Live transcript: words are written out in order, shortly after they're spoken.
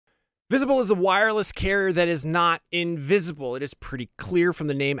Visible is a wireless carrier that is not invisible. It is pretty clear from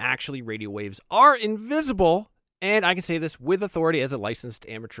the name. Actually, radio waves are invisible, and I can say this with authority as a licensed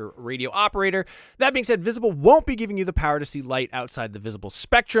amateur radio operator. That being said, Visible won't be giving you the power to see light outside the visible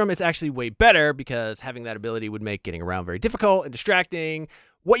spectrum. It's actually way better because having that ability would make getting around very difficult and distracting.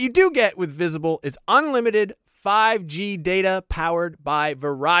 What you do get with Visible is unlimited 5G data powered by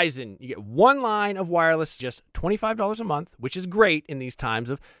Verizon. You get one line of wireless, just $25 a month, which is great in these times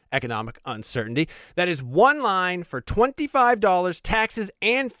of economic uncertainty. That is one line for $25, taxes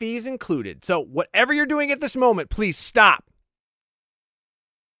and fees included. So whatever you're doing at this moment, please stop.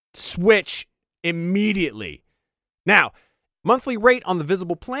 Switch immediately. Now, monthly rate on the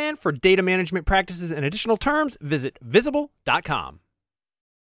Visible plan for data management practices and additional terms, visit visible.com.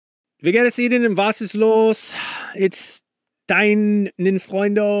 Wie geht es Ihnen? Was ist los? It's dein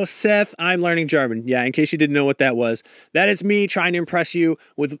Freund Seth. I'm learning German. Yeah, in case you didn't know what that was. That is me trying to impress you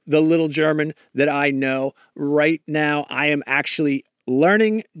with the little German that I know. Right now, I am actually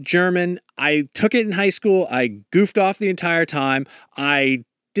learning German. I took it in high school. I goofed off the entire time. I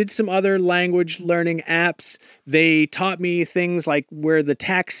did some other language learning apps. They taught me things like where the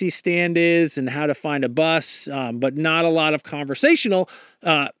taxi stand is and how to find a bus, but not a lot of conversational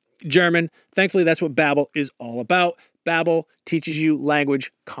German. Thankfully, that's what Babbel is all about. Babbel teaches you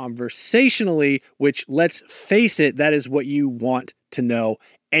language conversationally, which, let's face it, that is what you want to know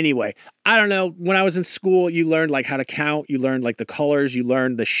anyway. I don't know. When I was in school, you learned like how to count. You learned like the colors. You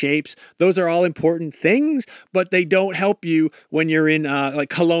learned the shapes. Those are all important things, but they don't help you when you're in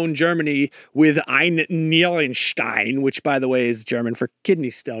like Cologne, Germany with Ein Nierenstein, which, by the way, is German for kidney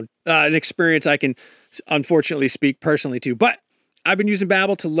stone. An experience I can unfortunately speak personally to, but I've been using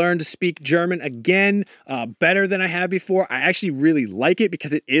Babbel to learn to speak German again, better than I have before. I actually really like it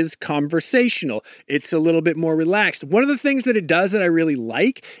because it is conversational. It's a little bit more relaxed. One of the things that it does that I really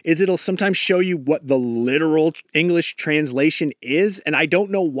like is it'll sometimes show you what the literal English translation is. And I don't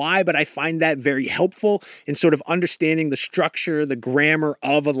know why, but I find that very helpful in sort of understanding the structure, the grammar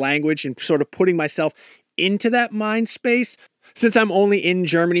of a language and sort of putting myself into that mind space. Since I'm only in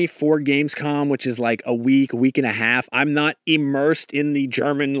Germany for Gamescom, which is like a week and a half, I'm not immersed in the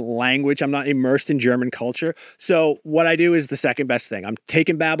German language. I'm not immersed in German culture. So what I do is the second best thing. I'm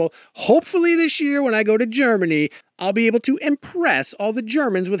taking Babbel. Hopefully this year when I go to Germany, I'll be able to impress all the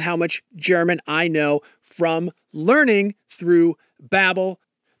Germans with how much German I know from learning through Babbel.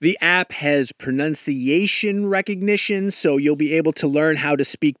 The app has pronunciation recognition, so you'll be able to learn how to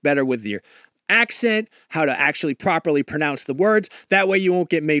speak better with your accent, how to actually properly pronounce the words. That way you won't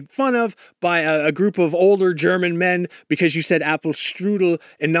get made fun of by a group of older German men because you said Apfelstrudel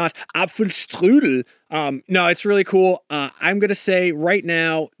and not Apfelstrudel. No, it's really cool. I'm going to say right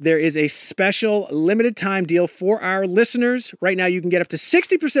now there is a special limited time deal for our listeners. Right now you can get up to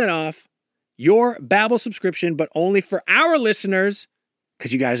 60% off your Babbel subscription, but only for our listeners,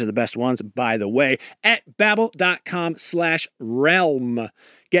 because you guys are the best ones, by the way, at babbel.com/realm.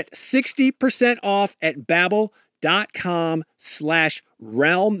 Get 60% off at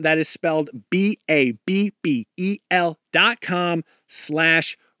babbel.com/realm. That is spelled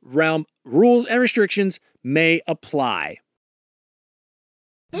BABBEL.com/realm. Rules and restrictions may apply.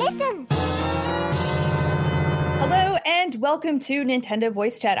 Listen. Hello and welcome to Nintendo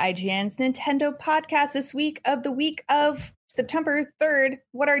Voice Chat, IGN's Nintendo podcast. This week of September 3rd,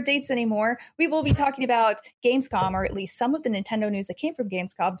 what are dates anymore? We will be talking about Gamescom, or at least some of the Nintendo news that came from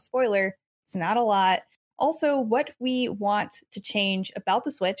Gamescom. Spoiler, it's not a lot. Also, what we want to change about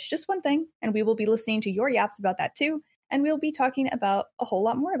the Switch, just one thing, and we will be listening to your yaps about that too. And we'll be talking about a whole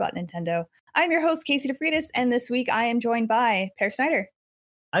lot more about Nintendo. I'm your host, Casey DeFreitas, and this week I am joined by Per Snyder.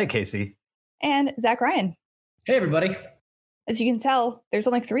 Hi, Casey. And Zach Ryan. Hey, everybody. As you can tell, there's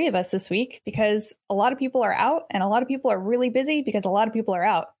only 3 of us this week because a lot of people are out and a lot of people are really busy because a lot of people are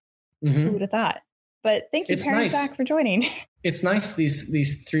out. Mm-hmm. Who would have thought? But thank you, Per and Zach, for joining. It's nice,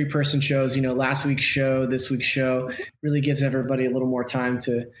 these 3-person shows. You know, last week's show, this week's show really gives everybody a little more time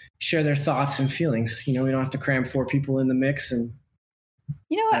to share their thoughts and feelings. You know, we don't have to cram 4 people in the mix. And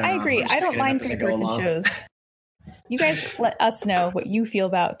you know what? I agree. I don't mind 3-person shows. You guys let us know what you feel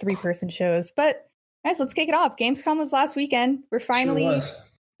about 3-person shows. But guys, let's kick it off. Gamescom was last weekend. We finally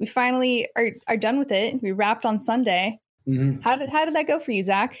are done with it. We wrapped on Sunday. Mm-hmm. How did that go for you,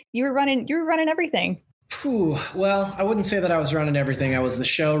 Zach? You were running everything. Well, I wouldn't say that I was running everything. I was the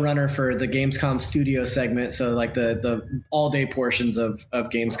showrunner for the Gamescom studio segment, so like the all day portions of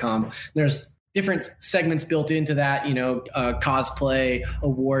Gamescom. There's different segments built into that, you know, cosplay,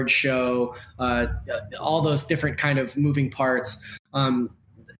 award show, all those different kind of moving parts.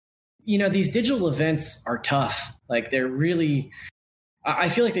 You know, these digital events are tough. Like they're really, I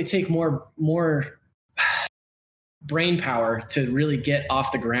feel like they take more brain power to really get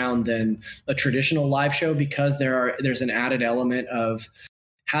off the ground than a traditional live show, because there's an added element of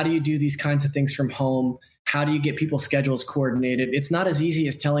how do you do these kinds of things from home? How do you get people's schedules coordinated? It's not as easy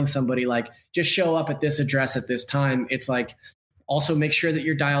as telling somebody like, just show up at this address at this time. It's like, also make sure that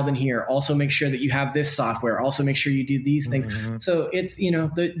you're dialed in here. Also make sure that you have this software. Also make sure you do these things. Mm-hmm. So it's,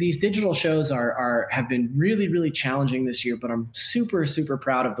 these digital shows have been really, really challenging this year, but I'm super, super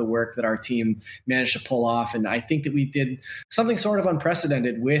proud of the work that our team managed to pull off. And I think that we did something sort of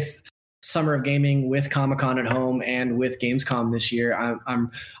unprecedented with Summer of Gaming, with Comic-Con at home, and with Gamescom this year. I'm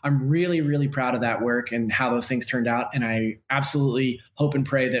really, really proud of that work and how those things turned out. And I absolutely hope and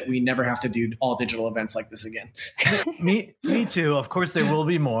pray that we never have to do all digital events like this again. Me too. Of course, there will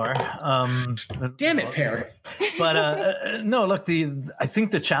be more. Damn it, Pear. But no, look, I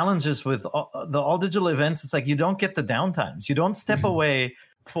think the challenges with the all digital events is like you don't get the downtimes. You don't step away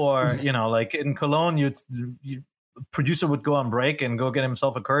for, like in Cologne, you producer would go on break and go get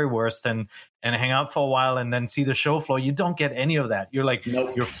himself a currywurst and hang out for a while and then see the show floor. You don't get any of that. You're like,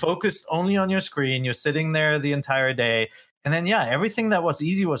 nope. You're focused only on your screen. You're sitting there the entire day. And then, everything that was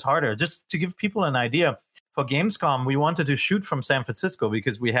easy was harder. Just to give people an idea, for Gamescom, we wanted to shoot from San Francisco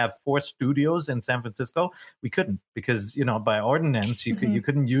because we have 4 studios in San Francisco. We couldn't because, by ordinance, you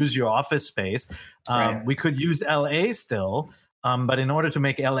couldn't use your office space. Right. We could use LA still. But in order to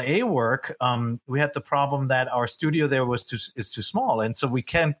make LA work, we had the problem that our studio there is too small. And so we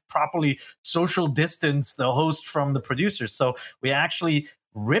can't properly social distance the host from the producers. So we actually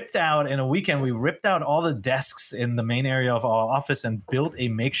ripped out in a weekend, we ripped out all the desks in the main area of our office and built a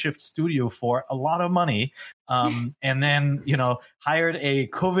makeshift studio for a lot of money. And then, hired a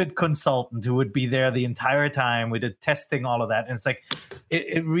COVID consultant who would be there the entire time. We did testing, all of that. And it's like,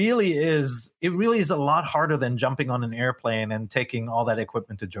 it really is a lot harder than jumping on an airplane and taking all that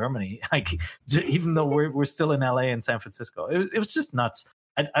equipment to Germany. Like, even though we're still in LA and San Francisco, it was just nuts.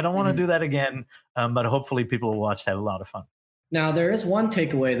 I don't want to do that again. But hopefully people who watched had a lot of fun. Now, there is one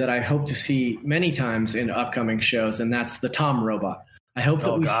takeaway that I hope to see many times in upcoming shows, and that's the Tom robot. I hope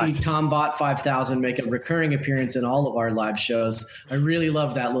that we see TomBot 5000 make a recurring appearance in all of our live shows. I really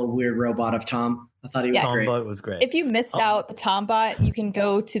love that little weird robot of Tom. I thought he was great. TomBot was great. If you missed out the TomBot, you can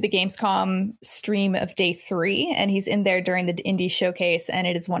go to the Gamescom stream of day 3, and he's in there during the indie showcase, and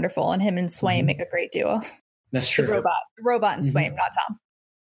it is wonderful. And him and Swain make a great duo. That's true. The robot and Swain, not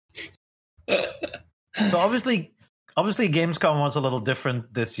Tom. So obviously Gamescom was a little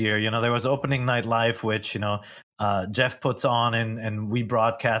different this year. There was opening night live, which, Jeff puts on and we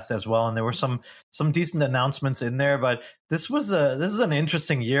broadcast as well. And there were some decent announcements in there, but this is an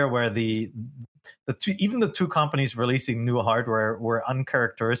interesting year where even the two companies releasing new hardware were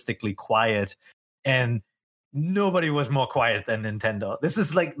uncharacteristically quiet, and nobody was more quiet than Nintendo. This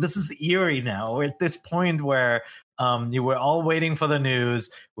is eerie now. We're at this point where we're all waiting for the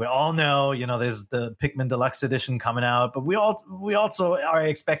news. We all know, there's the Pikmin Deluxe Edition coming out, but we also are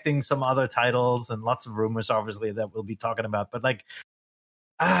expecting some other titles and lots of rumors, obviously, that we'll be talking about. But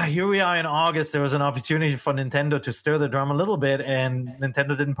here we are in August. There was an opportunity for Nintendo to stir the drum a little bit, and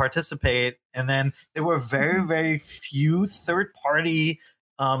Nintendo didn't participate. And then there were very, very few third-party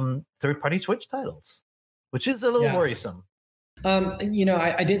Switch titles, which is a little worrisome.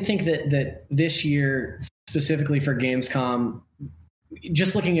 I did think that this year, specifically for Gamescom,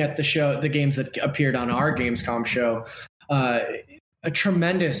 just looking at the games that appeared on our Gamescom show, a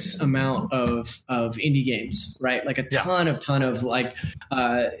tremendous amount of indie games, right? Like a ton of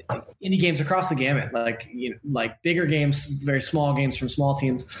indie games across the gamut, like bigger games, very small games from small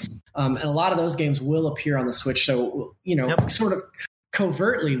teams. And a lot of those games will appear on the Switch. So, sort of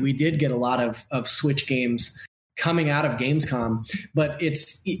covertly, we did get a lot of Switch games coming out of Gamescom, but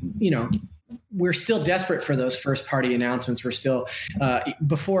it's, we're still desperate for those first party announcements. We're still,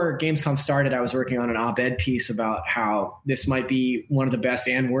 before Gamescom started, I was working on an op-ed piece about how this might be one of the best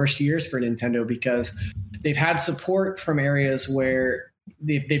and worst years for Nintendo, because they've had support from areas where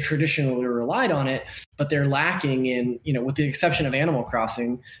they've traditionally relied on it, but they're lacking in, with the exception of Animal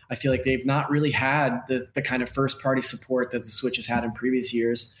Crossing, I feel like they've not really had the kind of first party support that the Switch has had in previous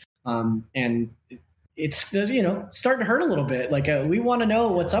years. And it's, starting to hurt a little bit. We want to know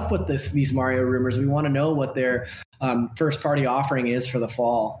what's up with these Mario rumors. We want to know what their first party offering is for the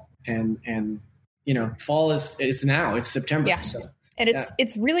fall. And fall is now. It's September. Yeah. So, and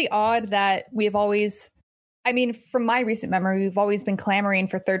it's really odd that we've always, from my recent memory, we've always been clamoring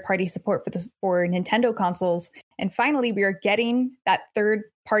for third party support for Nintendo consoles. And finally, we are getting that third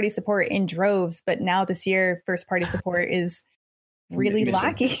party support in droves. But now this year, first party support is really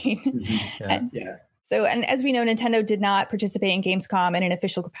lacking. Yeah. So, and as we know, Nintendo did not participate in Gamescom in an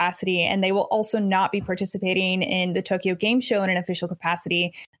official capacity, and they will also not be participating in the Tokyo Game Show in an official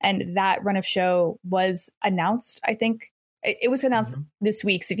capacity. And that run of show was announced, I think. It was announced this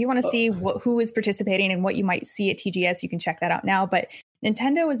week. So if you want to see who is participating and what you might see at TGS, you can check that out now. But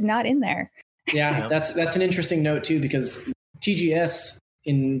Nintendo is not in there. Yeah, that's an interesting note, too, because TGS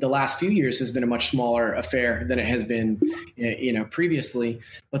in the last few years has been a much smaller affair than it has been, previously.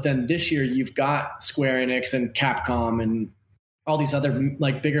 But then this year you've got Square Enix and Capcom and all these other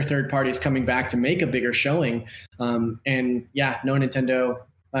like bigger third parties coming back to make a bigger showing. And yeah, no Nintendo.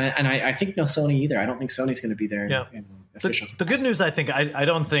 And I think no Sony either. I don't think Sony's going to be there. Yeah. In official. The good news, I think, I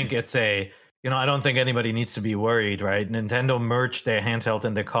don't think it's I don't think anybody needs to be worried, right? Nintendo merged their handheld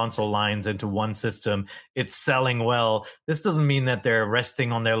and their console lines into one system. It's selling well. This doesn't mean that they're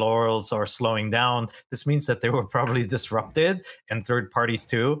resting on their laurels or slowing down. This means that they were probably disrupted, and third parties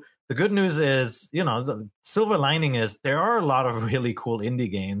too. The good news is, the silver lining is there are a lot of really cool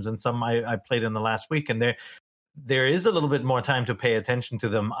indie games, and some I played in the last week, and there is a little bit more time to pay attention to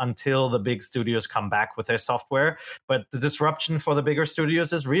them until the big studios come back with their software. But the disruption for the bigger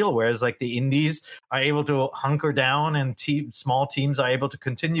studios is real, whereas like the indies are able to hunker down and small teams are able to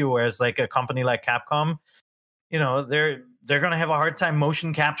continue, whereas like a company like Capcom, they're going to have a hard time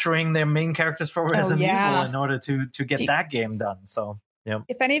motion capturing their main characters for Resident Evil in order to get that game done. So, yeah.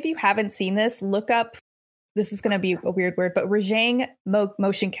 If any of you haven't seen this, look up, this is going to be a weird word, but Rajang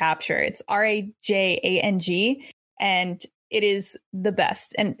motion capture. It's Rajang, and it is the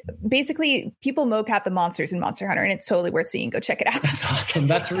best. And basically, people mocap the monsters in Monster Hunter, and it's totally worth seeing. Go check it out. That's awesome.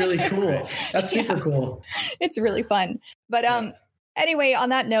 That's really cool. That's super cool. It's really fun. But anyway, on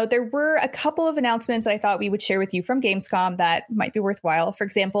that note, there were a couple of announcements that I thought we would share with you from Gamescom that might be worthwhile. For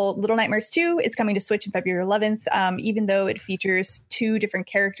example, Little Nightmares 2 is coming to Switch on February 11th. Even though it features 2 different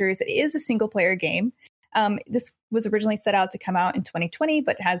characters, it is a single-player game. This was originally set out to come out in 2020,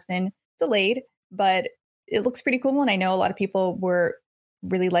 but has been delayed. But it looks pretty cool, and I know a lot of people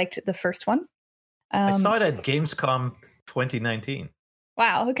really liked the first one. I saw it at Gamescom 2019.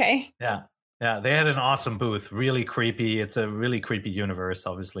 Wow. Okay. Yeah. They had an awesome booth. Really creepy. It's a really creepy universe,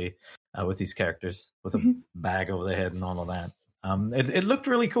 obviously, with these characters with a bag over their head and all of that. It looked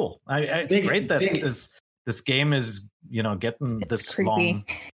really cool. It's great that this game is getting this creepy. long.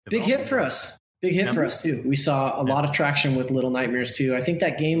 Big hit for us. Big hit for us too. We saw a lot of traction with Little Nightmares 2. I think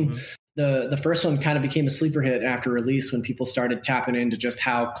that game, the first one, kind of became a sleeper hit after release when people started tapping into just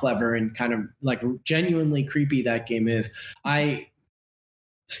how clever and kind of like genuinely creepy that game is. I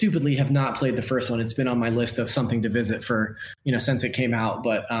stupidly have not played the first one. It's been on my list of something to visit for since it came out.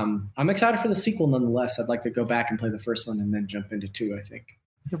 But I'm excited for the sequel nonetheless. I'd like to go back and play the first one and then jump into 2. I think.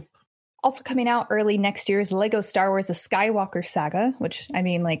 Yep. Also coming out early next year is Lego Star Wars: The Skywalker Saga, which, I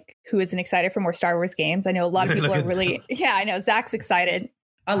mean, like, who isn't excited for more Star Wars games? I know a lot of people are really, I know Zach's excited.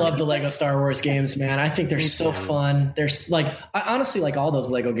 I love the Lego Star Wars games, man. I think they're so fun. There's I honestly like all those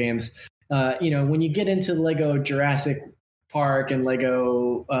Lego games. When you get into Lego Jurassic Park and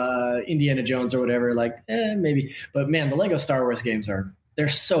Lego Indiana Jones or whatever, maybe. But man, the Lego Star Wars games they're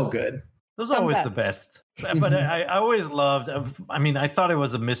so good. Those are always the best. But I always loved, I thought it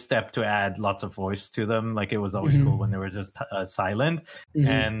was a misstep to add lots of voice to them. Like, it was always cool when they were just silent.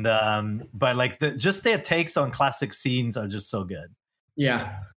 And, but like just their takes on classic scenes are just so good.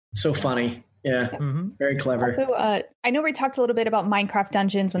 Yeah. So funny. Yeah. Very clever. Also, I know we talked a little bit about Minecraft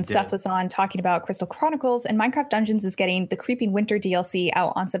Dungeons when Seth was on talking about Crystal Chronicles, and Minecraft Dungeons is getting the Creeping Winter DLC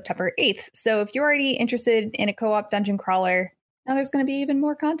out on September 8th. So if you're already interested in a co-op dungeon crawler, now there's going to be even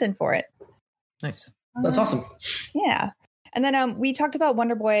more content for it. Nice. That's awesome. Yeah. And then we talked about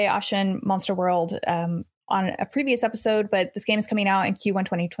Wonder Boy Ocean Monster World on a previous episode, but this game is coming out in Q1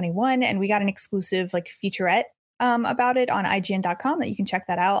 2021, and we got an exclusive featurette about it on IGN.com that you can check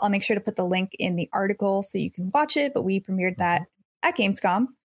that out. I'll make sure to put the link in the article so you can watch it, but we premiered that at Gamescom.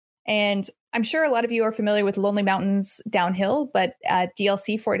 And I'm sure a lot of you are familiar with Lonely Mountains Downhill, but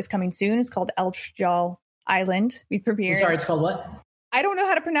DLC for it is coming soon. It's called Elchjal Island. We premiered. Sorry, it's called what? I don't know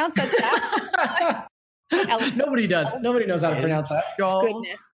how to pronounce that. Nobody does. Nobody knows how to pronounce that.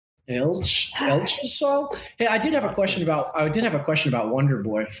 Goodness. Elchjal. Hey, I did have a question about Wonder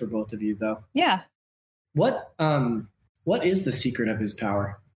Boy for both of you, though. Yeah. What is the secret of his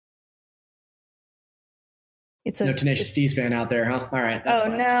power? No Tenacious D's fan out there, huh? All right. That's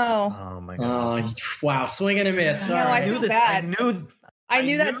fine. No. Oh my god. Oh, wow. Swing and a miss. No, Sorry. I feel bad. I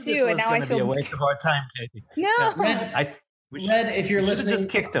knew that too, and now I feel. Be a waste of our time, Katie. No. Red, if you're listening, just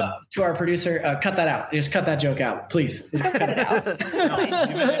kicked him. To our producer, cut that out. Just cut that joke out, please. Just cut it out.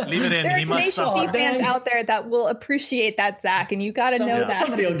 Leave it in. There are Tenacious D fans out there that will appreciate that, Zach, and you got to know that.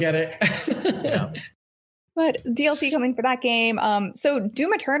 Somebody will get it. Yeah. But DLC coming for that game. So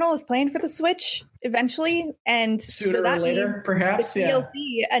Doom Eternal is planned for the Switch eventually, and Sooner so that or later, means perhaps. the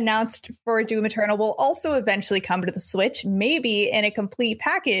DLC announced for Doom Eternal will also eventually come to the Switch, maybe in a complete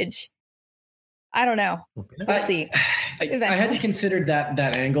package. I don't know. We'll see. I hadn't considered that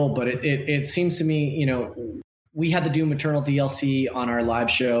angle, but it seems to me, we had the Doom Eternal DLC on our live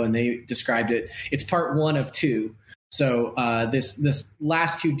show, and they described it. It's part 1 of 2. So this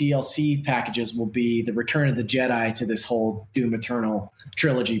last 2 DLC packages will be the Return of the Jedi to this whole Doom Eternal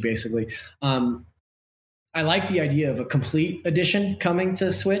trilogy, basically. I like the idea of a complete edition coming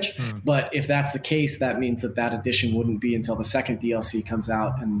to Switch, but if that's the case, that means that edition wouldn't be until the second DLC comes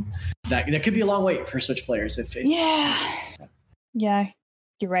out, and that could be a long wait for Switch players. Yeah,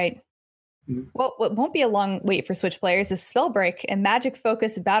 you're right. Mm-hmm. Well, what won't be a long wait for Switch players is Spellbreak and Magic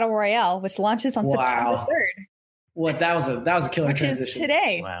Focus Battle Royale, which launches on September 3rd. What that was a killer which transition. Is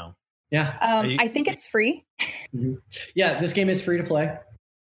today. Wow. Yeah. I think it's free. Mm-hmm. Yeah, this game is free to play.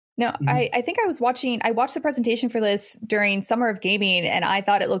 No, mm-hmm. I think I watched the presentation for this during Summer of Gaming, and I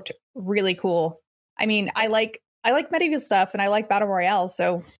thought it looked really cool. I mean, I like medieval stuff and I like Battle Royale,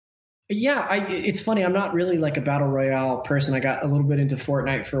 so yeah, it's funny. I'm not really like a Battle Royale person. I got a little bit into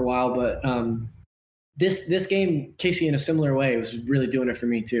Fortnite for a while, but this game, Casey, in a similar way, was really doing it for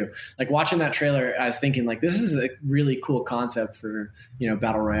me too. Like watching that trailer, I was thinking like, this is a really cool concept for,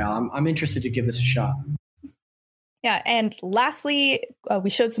 Battle Royale. I'm interested to give this a shot. Yeah. And lastly,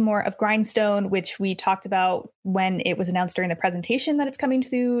 we showed some more of Grindstone, which we talked about when it was announced during the presentation that it's coming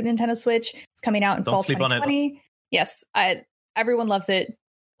to Nintendo Switch. It's coming out in fall 2020. On it. Yes. Everyone loves it.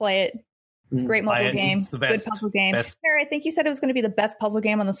 Play it. Great mobile game. It's the best, good puzzle game. Sarah, I think you said it was going to be the best puzzle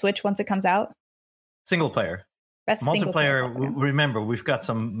game on the Switch once it comes out. Single player. Best multiplayer. Remember, we've got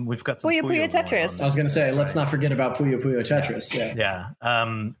some Puyo Puyo Tetris. I was going to say, let's not forget about Puyo Puyo Tetris. Yeah.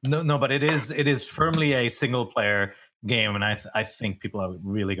 No, but it is firmly a single player game, and I think people are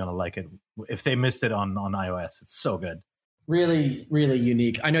really going to like it. If they missed it on iOS, it's so good. Really, really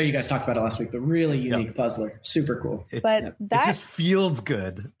unique. I know you guys talked about it last week, but really unique puzzler. Super cool. It just feels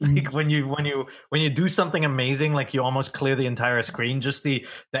good. Like when you do something amazing, like you almost clear the entire screen. Just the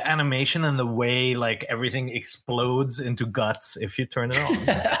animation and the way like everything explodes into guts if you turn it on.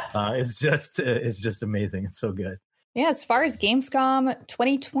 It's just amazing. It's so good. Yeah, as far as Gamescom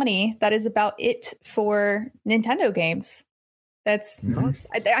 2020, that is about it for Nintendo games.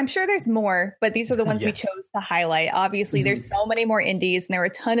 I'm sure there's more, but these are the ones we chose to highlight. Obviously, there's so many more indies, and there are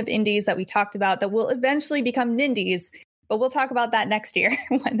a ton of indies that we talked about that will eventually become Nindies, but we'll talk about that next year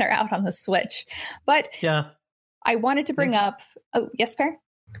when they're out on the Switch. But I wanted to bring up... Oh, yes, Per?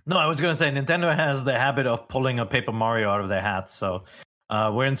 No, I was going to say, Nintendo has the habit of pulling a Paper Mario out of their hat, so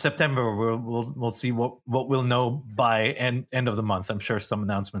we're in September. We'll see what we'll know by end of the month. I'm sure some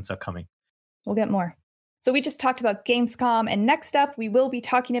announcements are coming. We'll get more. So we just talked about Gamescom, and next up, we will be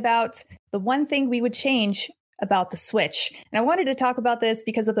talking about the one thing we would change about the Switch. And I wanted to talk about this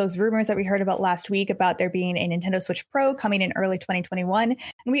because of those rumors that we heard about last week about there being a Nintendo Switch Pro coming in early 2021. And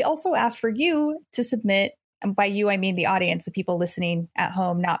we also asked for you to submit, and by you, I mean the audience, the people listening at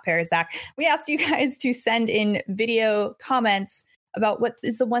home, not Parazak. We asked you guys to send in video comments about what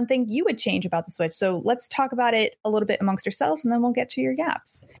is the one thing you would change about the Switch. So let's talk about it a little bit amongst ourselves, and then we'll get to your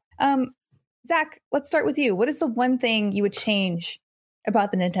gaps. Zach, let's start with you. What is the one thing you would change about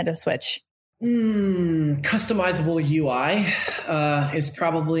the Nintendo Switch? Customizable UI is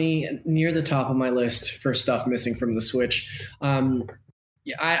probably near the top of my list for stuff missing from the Switch.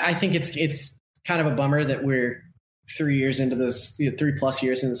 I think it's kind of a bummer that we're 3 years into this, 3+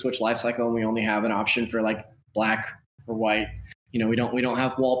 years in the Switch lifecycle, and we only have an option for like black or white. We don't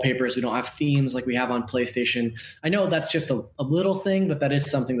have wallpapers. We don't have themes like we have on PlayStation. I know that's just a little thing, but that is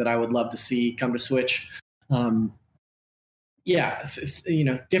something that I would love to see come to Switch. Different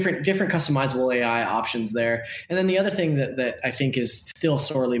customizable AI options there. And then the other thing that I think is still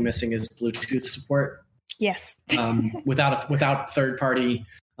sorely missing is Bluetooth support. Yes. Without a third party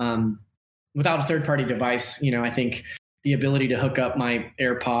device, I think the ability to hook up my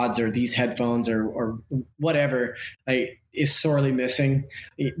AirPods or these headphones or whatever is sorely missing.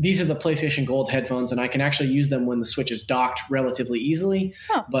 These are the PlayStation Gold headphones, and I can actually use them when the Switch is docked relatively easily.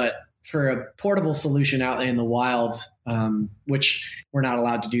 Oh. But for a portable solution out in the wild, which we're not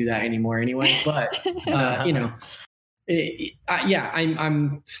allowed to do that anymore anyway. But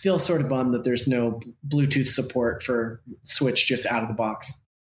I'm still sort of bummed that there's no Bluetooth support for Switch just out of the box.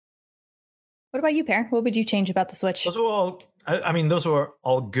 What about you, Per? What would you change about the Switch? Those were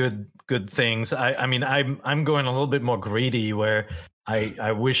all good things. I'm going a little bit more greedy, where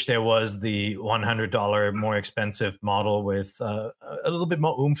I wish there was the $100 more expensive model with a little bit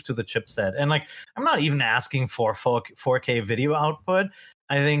more oomph to the chipset. And like, I'm not even asking for 4K video output.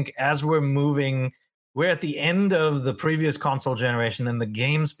 I think as we're at the end of the previous console generation, and the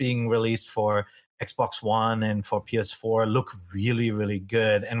games being released for Xbox One and for PS4 look really, really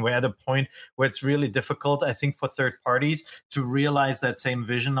good. And we're at a point where it's really difficult, I think, for third parties to realize that same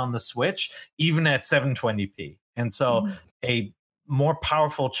vision on the Switch, even at 720p. And so a more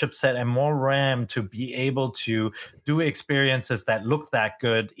powerful chipset and more RAM to be able to do experiences that look that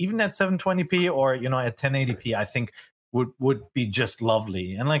good, even at 720p or, at 1080p, I think would be just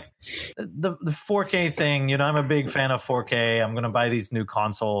lovely. And like the 4K thing, I'm a big fan of 4K. I'm going to buy these new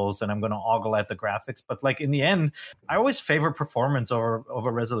consoles and I'm going to ogle at the graphics. But like in the end, I always favor performance over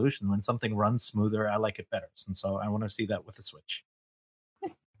resolution. When something runs smoother, I like it better. And so I want to see that with the Switch.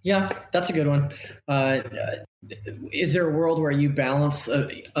 Yeah, that's a good one. Is there a world where you balance a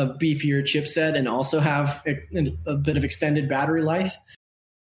beefier chipset and also have a bit of extended battery life?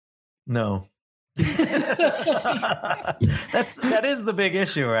 No. that is the big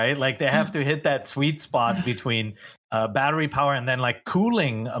issue, right? Like they have to hit that sweet spot between battery power and then like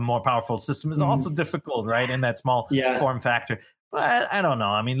cooling a more powerful system is also difficult, right? In that small form factor. But I don't know.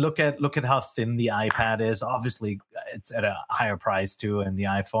 I mean, look at how thin the iPad is. Obviously, it's at a higher price too, and the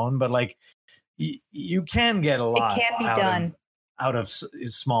iPhone. But like, you can get a lot. It can be done out of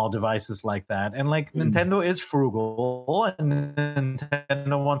small devices like that. And like Nintendo is frugal, and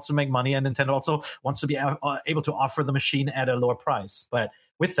Nintendo wants to make money, and Nintendo also wants to be able to offer the machine at a lower price. But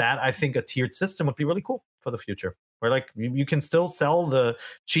with that, I think a tiered system would be really cool for the future, where like you can still sell the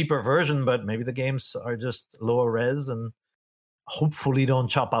cheaper version, but maybe the games are just lower res and hopefully don't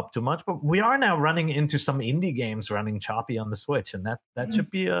chop up too much. But we are now running into some indie games running choppy on the Switch, and that should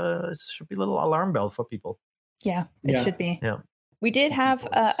be a little alarm bell for people. Yeah, it should be. Yeah. We did have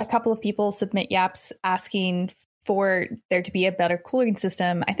a couple of people submit yaps asking for there to be a better cooling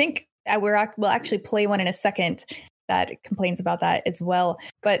system. I think we'll actually play one in a second that complains about that as well.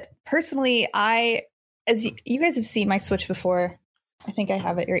 But personally, as you guys have seen my Switch before, I think I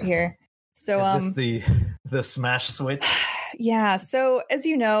have it right here. So is this the Smash Switch? Yeah. So as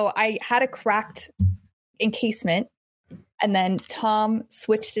you know, I had a cracked encasement, and then Tom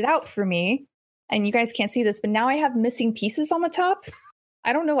switched it out for me. And you guys can't see this, but now I have missing pieces on the top.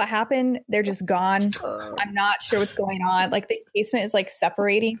 I don't know what happened. They're just gone. I'm not sure what's going on. Like the encasement is like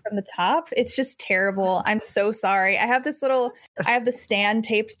separating from the top. It's just terrible. I'm so sorry. I have the stand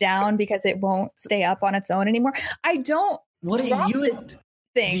taped down because it won't stay up on its own anymore. I don't. What do you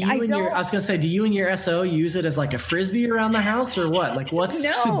thing? I was gonna say, do you and your SO use it as like a frisbee around the house or what? Like, what's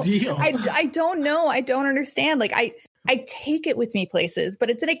the deal? I don't know. I don't understand. Like I take it with me places, but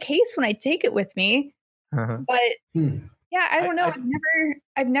it's in a case when I take it with me. But yeah, I don't know.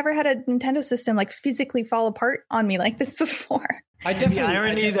 I've never had a Nintendo system like physically fall apart on me like this before. The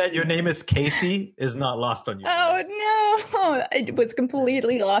irony that your name is Casey is not lost on you. Oh no, it was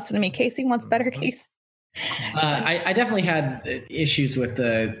completely lost on me. Casey wants better Casey. I definitely had issues with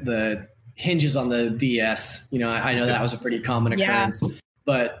the hinges on the DS. I know that was a pretty common occurrence.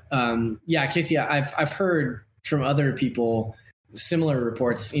 But Casey, I've heard from other people similar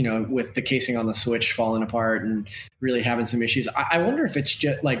reports, with the casing on the Switch falling apart and really having some issues. I wonder if it's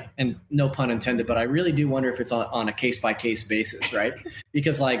just like, and no pun intended, but I really do wonder if it's on a case by case basis, right?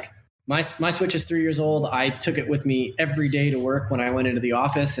 Because like my Switch is 3 years old. I took it with me every day to work when I went into the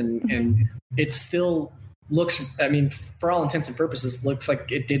office, and it still looks, I mean, for all intents and purposes, looks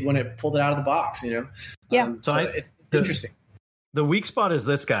like it did when it pulled it out of the box, Yeah. It's interesting. The weak spot is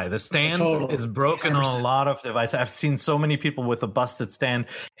this guy. The stand is broken 100%. On a lot of devices. I've seen so many people with a busted stand.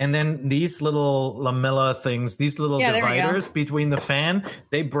 And then these little lamella things, these little dividers between the fan,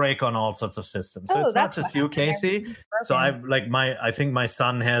 they break on all sorts of systems. So it's not just you, Casey. So I think my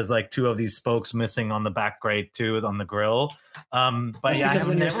son has like 2 of these spokes missing on the back grate too, on the grill. But because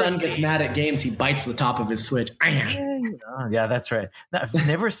when your son gets mad at games, he bites the top of his Switch. Yeah, that's right. I've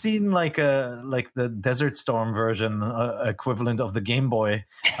never seen like the Desert Storm version equivalent of the Game Boy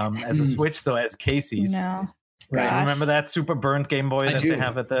as a Switch, so as Casey's. No. Right. Do you remember that super burnt Game Boy that they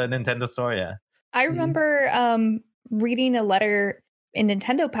have at the Nintendo store? Yeah. I remember reading a letter in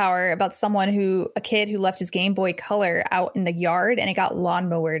Nintendo Power about a kid who left his Game Boy Color out in the yard and it got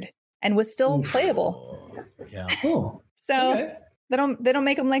lawnmowered and was still playable. Yeah. Cool. So they don't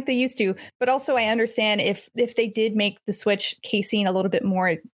make them like they used to. But also I understand if they did make the Switch casing a little bit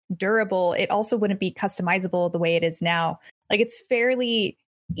more durable, it also wouldn't be customizable the way it is now. Like it's fairly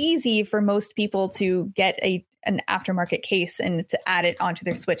easy for most people to get an aftermarket case and to add it onto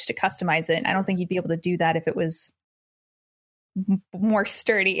their Switch to customize it. And I don't think you'd be able to do that if it was more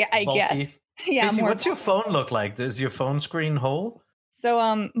sturdy, I Bulky. guess. Yeah. Casey, more what's your phone look like? Does your phone screen whole?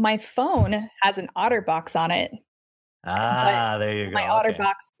 So my phone has an OtterBox on it. There you go. My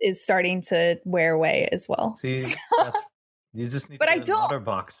OtterBox is starting to wear away as well. See, you just need But to I get an don't-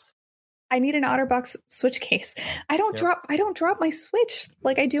 OtterBox. I need an OtterBox switch case. I don't drop my Switch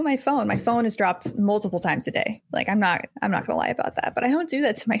like I do my phone. My phone is dropped multiple times a day. Like I'm not gonna lie about that, but I don't do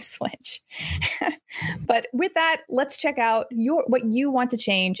that to my Switch. But with that, let's check out what you want to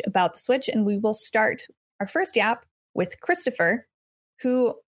change about the Switch, and we will start our first yap with Christopher,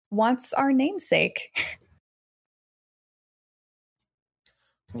 who wants our namesake.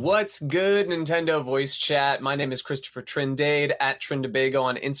 What's good, Nintendo voice chat? My name is Christopher Trindade at Trindabago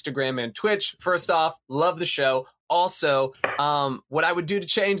on Instagram and Twitch. First off, love the show. Also, what I would do to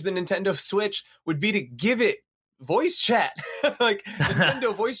change the Nintendo Switch would be to give it voice chat. Like,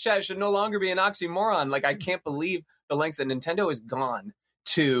 Nintendo voice chat should no longer be an oxymoron. Like, I can't believe the lengths that Nintendo has gone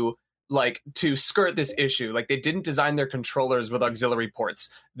to skirt this issue. Like, they didn't design their controllers with auxiliary ports.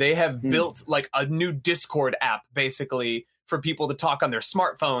 They have built like a new Discord app, basically, for people to talk on their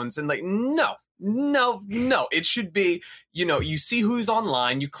smartphones. And like, no, it should be, you see who's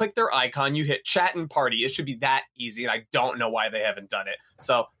online, you click their icon, you hit chat and party. It should be that easy. And I don't know why they haven't done it.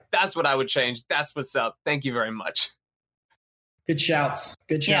 So that's what I would change. That's what's up. Thank you very much. Good shouts,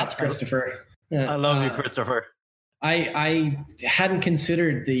 Christopher. I love you, Christopher. I hadn't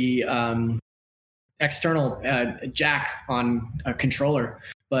considered the external jack on a controller,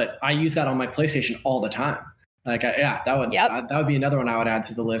 but I use that on my PlayStation all the time. Like, that would be another one I would add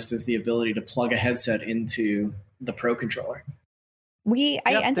to the list, is the ability to plug a headset into the Pro controller. I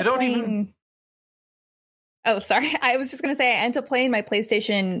end up playing. Oh, sorry. I was just going to say I end up playing my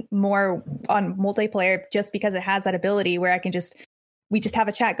PlayStation more on multiplayer just because it has that ability where we just have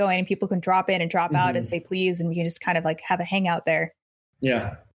a chat going and people can drop in and drop out as they please, and we can just kind of like have a hangout there.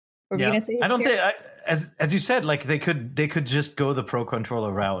 Yeah. What were you gonna say? I don't think, as you said, like they could just go the Pro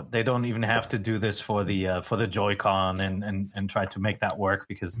controller route. They don't even have to do this for the Joy-Con and try to make that work,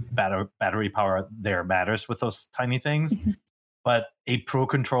 because battery power there matters with those tiny things. But a Pro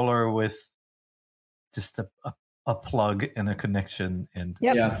controller with just a plug and a connection, and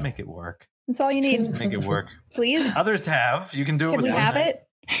just make it work. That's all you need. Just make it work. Please. Others have. You can do it. Can we have it?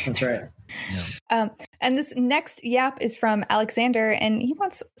 That's right. Yeah. And this next yap is from Alexander, and he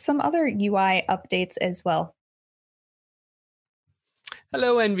wants some other UI updates as well.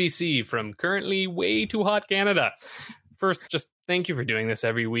 Hello, NVC from currently way too hot Canada. First, just thank you for doing this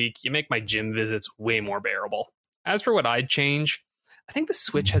every week. You make my gym visits way more bearable. As for what I'd change, I think the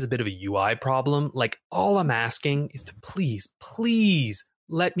Switch has a bit of a UI problem. Like, all I'm asking is to please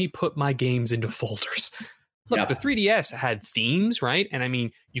let me put my games into folders. Look, the 3DS had themes, right? And I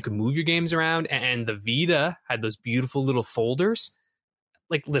mean, you could move your games around, and the Vita had those beautiful little folders.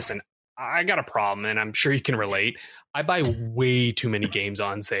 Like, listen, I got a problem, and I'm sure you can relate. I buy way too many games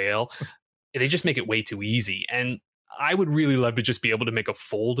on sale. They just make it way too easy. And I would really love to just be able to make a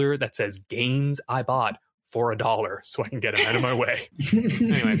folder that says games I bought for $1 so I can get them out of my way.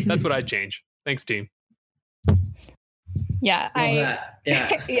 Anyway, that's what I'd change. Thanks, team. Yeah,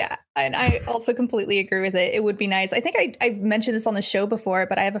 yeah, and I also completely agree with it. It would be nice. I think I mentioned this on the show before,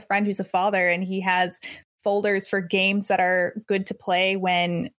 but I have a friend who's a father, and he has folders for games that are good to play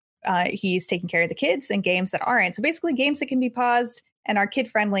when he's taking care of the kids, and games that aren't. So basically, games that can be paused and are kid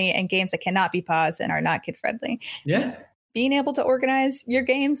friendly, and games that cannot be paused and are not kid friendly. Yeah, being able to organize your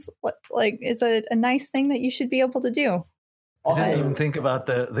games is a nice thing that you should be able to do. I didn't even think about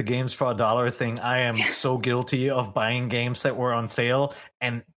the games for $1 thing. I am so guilty of buying games that were on sale,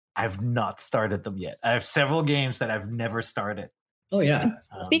 and I've not started them yet. I have several games that I've never started. Oh yeah.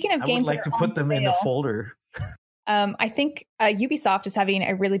 Speaking of games, I would like to put them in a folder. I think Ubisoft is having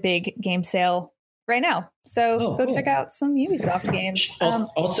a really big game sale right now, so go check out some Ubisoft games.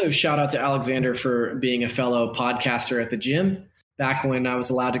 Also, shout out to Alexander for being a fellow podcaster at the gym. Back when I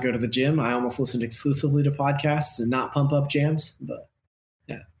was allowed to go to the gym, I almost listened exclusively to podcasts and not pump up jams. But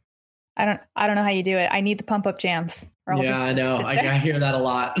yeah, I don't know how you do it. I need the pump up jams. Yeah, I know. I hear that a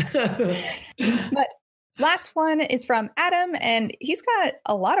lot. But last one is from Adam, and he's got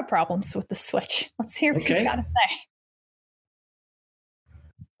a lot of problems with the Switch. Let's hear what he's got to say.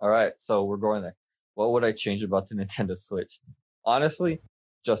 All right, so we're going there. What would I change about the Nintendo Switch? Honestly,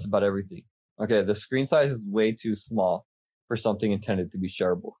 just about everything. Okay, the screen size is way too small for something intended to be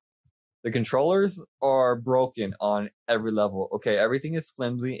shareable. The controllers are broken on every level. Okay, everything is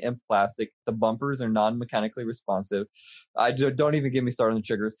flimsy and plastic. The bumpers are non-mechanically responsive. Don't even get me started on the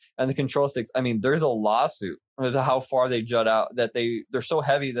triggers. And the control sticks, I mean, there's a lawsuit as to how far they jut out, that they're so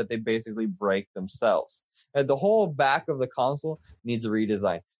heavy that they basically break themselves. And the whole back of the console needs a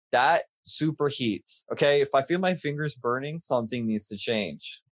redesign. That superheats. Okay, if I feel my fingers burning, something needs to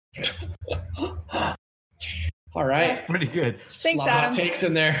change. All right. That's pretty good. Thanks, a lot of Adam. hot takes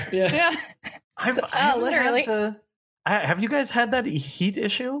in there. Yeah. Yeah. Literally. Have you guys had that heat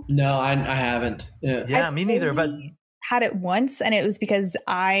issue? No, I haven't. Yeah. Yeah, me neither. But Had it once, and it was because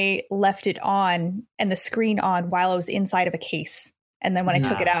I left it on and the screen on while I was inside of a case. And then when I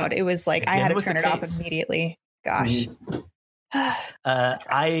took it out, it was like I Again had to with turn the it off case. immediately. Gosh.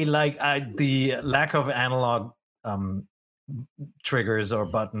 I like the lack of analog triggers or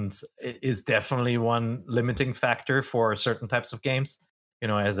buttons is definitely one limiting factor for certain types of games. You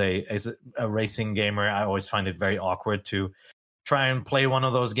know, as a racing gamer, I always find it very awkward to try and play one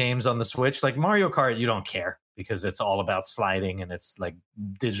of those games on the Switch. Like Mario Kart, you don't care because it's all about sliding and it's like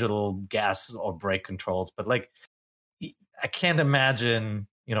digital gas or brake controls. But like, I can't imagine,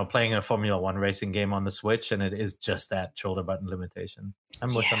 you know, playing a Formula One racing game on the Switch and it is just that shoulder button limitation.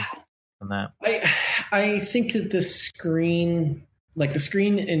 I'm with them on that. I think that the screen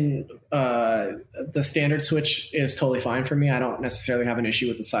in the standard Switch is totally fine for me. I don't necessarily have an issue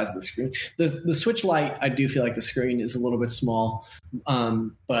with the size of the screen. The Switch Lite, I do feel like the screen is a little bit small.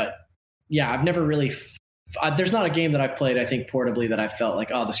 But yeah, I've never really. There's not a game that I've played, I think, portably that I felt like,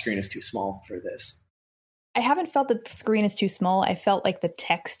 oh, the screen is too small for this. I haven't felt that the screen is too small. I felt like the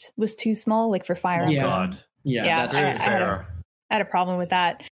text was too small, like for Fire Emblem. God. Yeah, that's I fair. had a problem with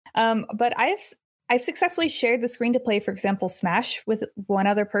that. But I've successfully shared the screen to play, for example, Smash with one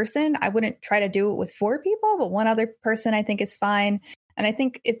other person. I wouldn't try to do it with 4 people, but one other person I think is fine. And I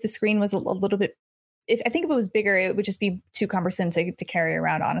think if the screen was a little bit, if it was bigger, it would just be too cumbersome to carry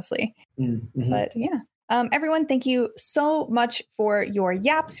around, honestly. Mm-hmm. But yeah, everyone, thank you so much for your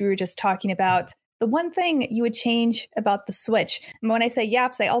yaps. We were just talking about the one thing you would change about the Switch. And when I say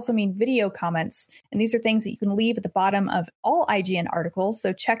yaps, I also mean video comments. And these are things that you can leave at the bottom of all IGN articles.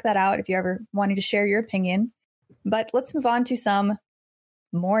 So check that out if you're ever wanting to share your opinion. But let's move on to some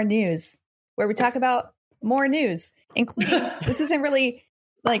more news, where we talk about more news, including this isn't really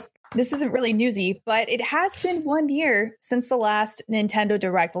newsy, but it has been 1 year since the last Nintendo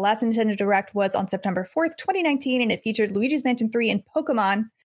Direct. The last Nintendo Direct was on September 4th, 2019, and it featured Luigi's Mansion 3 and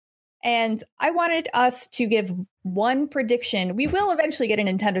Pokemon. And I wanted us to give one prediction. We will eventually get a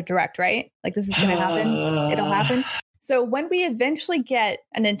Nintendo Direct, right? Like this is going to happen. It'll happen. So when we eventually get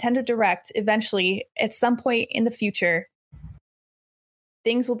a Nintendo Direct, eventually at some point in the future,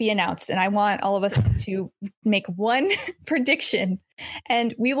 things will be announced. And I want all of us to make one prediction.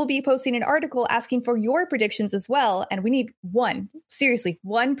 And we will be posting an article asking for your predictions as well. And we need one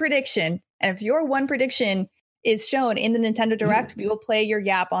prediction. And if your one prediction is shown in the Nintendo Direct, we will play your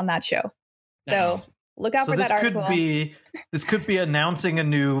yap on that show. So look out for that article. This could be announcing a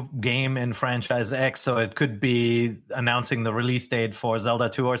new game in franchise X. So it could be announcing the release date for Zelda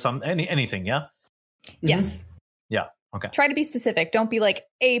 2 or anything. Yeah. Yes. Mm-hmm. Yeah. Okay. Try to be specific. Don't be like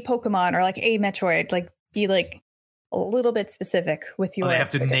a Pokemon or like a Metroid. Like be like a little bit specific with your. They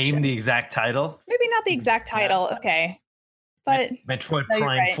have to name the exact title. Maybe not the exact title. Yeah. Okay. But Metroid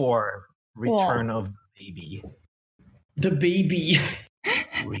Prime 4: Return of the Baby. The baby.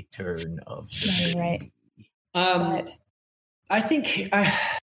 Return of the baby. Right. I think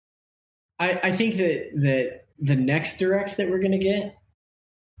I think that the next Direct that we're gonna get,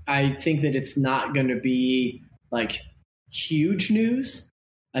 I think that it's not gonna be like huge news.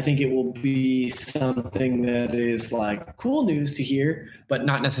 I think it will be something that is like cool news to hear, but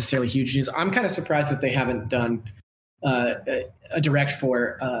not necessarily huge news. I'm kind of surprised that they haven't done a Direct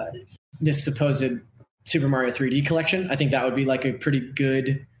for this supposed Super Mario 3D collection. I think that would be like a pretty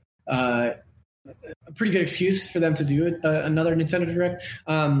good excuse for them to do another Nintendo Direct.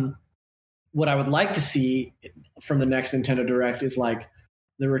 What I would like to see from the next Nintendo Direct is like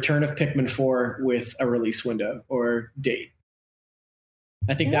the return of Pikmin 4 with a release window or date.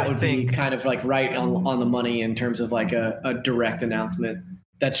 I think that would be kind of like right on the money in terms of like a direct announcement.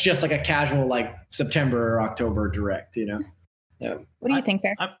 That's just like a casual like September or October Direct, you know? Yeah. What do you think,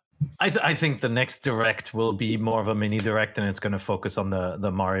 Bear? I think the next Direct will be more of a mini Direct, and it's going to focus on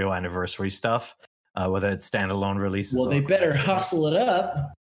the Mario anniversary stuff, whether it's standalone releases. Well, they better hustle it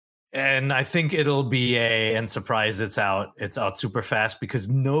up. And I think it'll be and surprise, it's out super fast because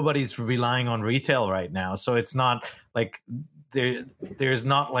nobody's relying on retail right now. So it's not like there's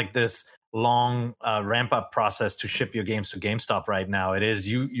not like this long ramp up process to ship your games to GameStop right now. It is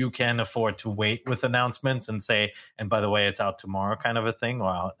you can afford to wait with announcements and say, and by the way, it's out tomorrow kind of a thing, or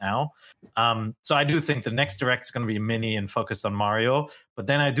out now. So I do think the next Direct is going to be mini and focused on Mario, but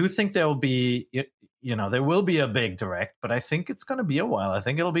then I do think there will be there will be a big Direct, but I think it's going to be a while. I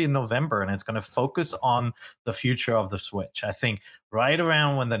think it'll be in November, and it's going to focus on the future of the Switch. I think right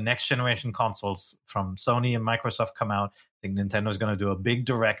around when the next generation consoles from Sony and Microsoft come out, I think Nintendo's going to do a big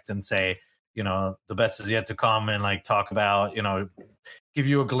Direct and say, the best is yet to come, and like talk about, give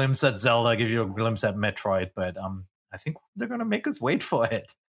you a glimpse at Zelda, give you a glimpse at Metroid. But I think they're going to make us wait for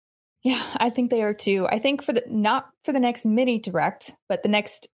it. Yeah, I think they are too. I think not for the next mini Direct, but the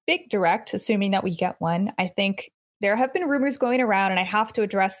next big Direct, assuming that we get one. I think there have been rumors going around, and I have to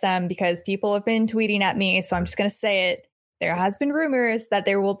address them because people have been tweeting at me. So I'm just going to say it. There has been rumors that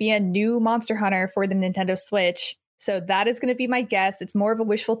there will be a new Monster Hunter for the Nintendo Switch. So that is going to be my guess. It's more of a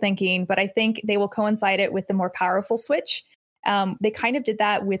wishful thinking, but I think they will coincide it with the more powerful Switch. They kind of did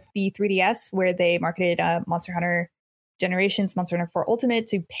that with the 3DS, where they marketed Monster Hunter Generations, Monster Hunter 4 Ultimate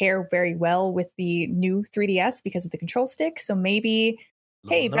to pair very well with the new 3DS because of the control stick. So maybe,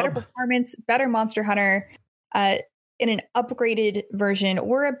 better performance, better Monster Hunter in an upgraded version,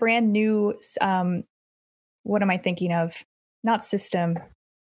 or a brand new, what am I thinking of? Not system,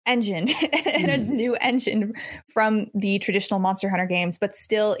 engine, and a new engine from the traditional Monster Hunter games, but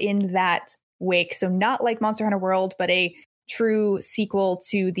still in that wake. So not like Monster Hunter World, but a true sequel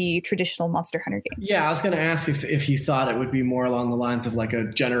to the traditional Monster Hunter games. Yeah, I was going to ask if you thought it would be more along the lines of like a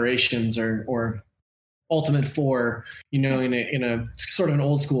Generations or Ultimate 4, in a sort of an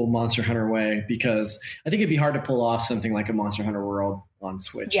old school Monster Hunter way, because I think it'd be hard to pull off something like a Monster Hunter World on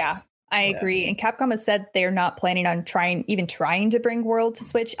Switch. Yeah, I agree. And Capcom has said they're not planning on trying to bring World to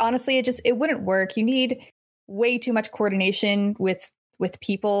Switch. Honestly, it wouldn't work. You need way too much coordination with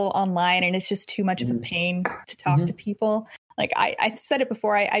people online, and it's just too much of a pain to talk to people. Like I've said it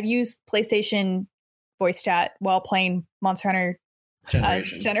before, I've used PlayStation voice chat while playing Monster Hunter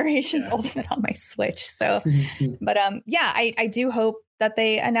Generations Ultimate on my Switch. So, but I do hope that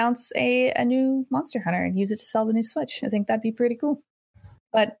they announce a new Monster Hunter and use it to sell the new Switch. I think that'd be pretty cool.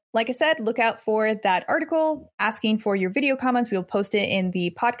 But like I said, look out for that article asking for your video comments. We'll post it in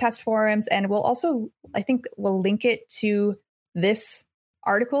the podcast forums, and we'll also, I think we'll link it to this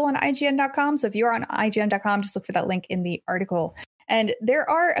article on IGN.com. So if you're on IGN.com, just look for that link in the article. And there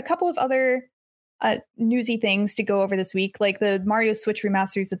are a couple of other newsy things to go over this week, like the Mario Switch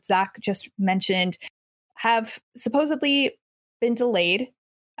remasters that Zach just mentioned have supposedly been delayed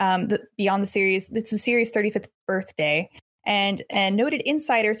beyond the series. It's the series' 35th birthday. And a noted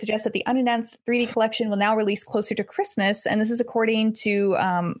insider suggests that the unannounced 3D collection will now release closer to Christmas. And this is according to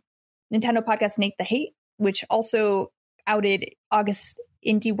Nintendo podcast Nate the Hate, which also outed August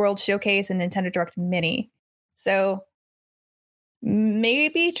Indie World Showcase and Nintendo Direct Mini. So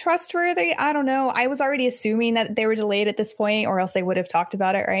maybe trustworthy. I don't know. I was already assuming that they were delayed at this point, or else they would have talked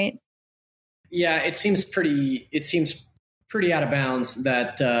about it, right? Yeah, it seems pretty out of bounds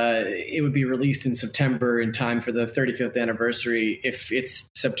that it would be released in September in time for the 35th anniversary if it's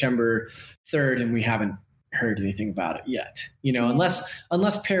September 3rd and we haven't heard anything about it yet.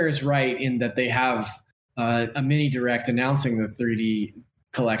 Unless Pear is right in that they have a mini Direct announcing the 3D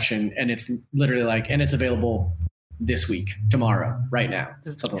collection, and it's literally and it's available this week, tomorrow, right now,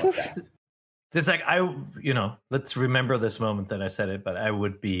 something like that. It's like let's remember this moment that I said it, but I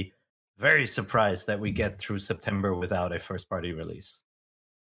would be very surprised that we get through September without a first party release.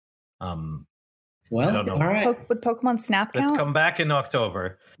 Well, all right. Would Pokemon Snap count? Let's come back in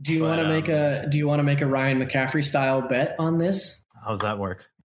October. Do you want to make a Ryan McCaffrey style bet on this? How's that work?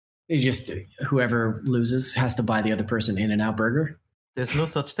 It's just whoever loses has to buy the other person In-N-Out burger. There's no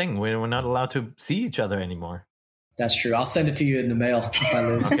such thing. We're not allowed to see each other anymore. That's true. I'll send it to you in the mail if I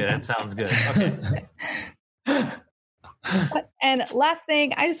lose. Okay, that sounds good. Okay. And last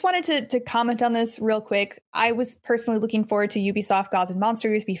thing, I just wanted to comment on this real quick. I was personally looking forward to Ubisoft Gods and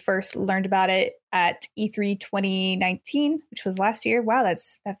Monsters. We first learned about it at E3 2019, which was last year. Wow,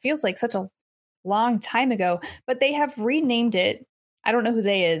 that feels like such a long time ago. But they have renamed it. I don't know who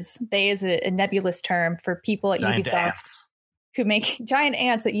they is. They is a nebulous term for people at Giant Ubisoft ants. Who make giant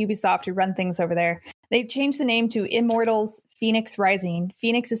ants at Ubisoft who run things over there. They've changed the name to Immortals Phoenix Rising.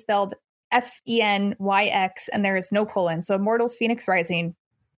 Phoenix is spelled Fenyx, and there is no colon. So Immortals Phoenix Rising.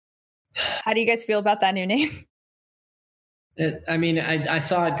 How do you guys feel about that new name? I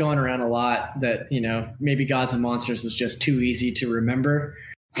saw it going around a lot that, maybe Gods and Monsters was just too easy to remember.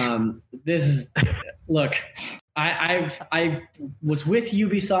 Look, I was with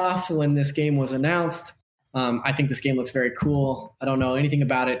Ubisoft when this game was announced. I think this game looks very cool. I don't know anything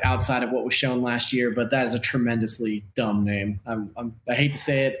about it outside of what was shown last year, but that is a tremendously dumb name. I hate to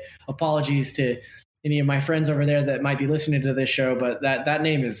say it. Apologies to any of my friends over there that might be listening to this show, but that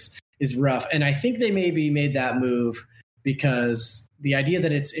name is rough. And I think they maybe made that move because the idea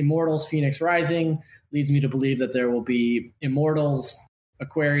that it's Immortals Phoenix Rising leads me to believe that there will be Immortals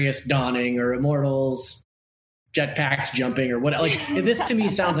Aquarius Dawning or Immortals Jetpacks Jumping or what. Like this to me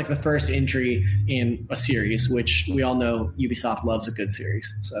sounds like the first entry in a series, which we all know Ubisoft loves a good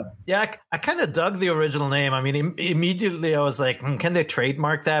series. So yeah, I kind of dug the original name. I mean, immediately I was like, can they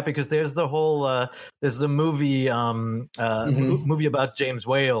trademark that? Because there's the whole there's the movie movie about James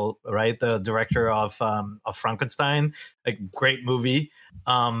Whale, right? The director of Frankenstein, a great movie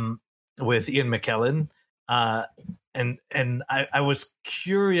with Ian McKellen. And I was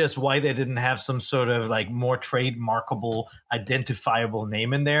curious why they didn't have some sort of like more trademarkable, identifiable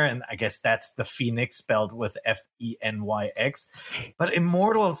name in there. And I guess that's the Phoenix spelled with Phenyx. But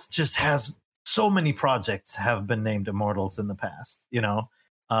Immortals just has so many projects have been named Immortals in the past, you know,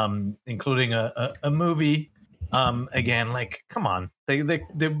 including a movie. Again, like, come on, it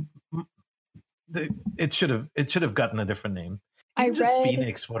should have gotten a different name.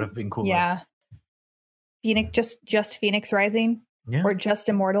 Phoenix would have been cooler. Yeah. Phoenix, just Phoenix Rising, or just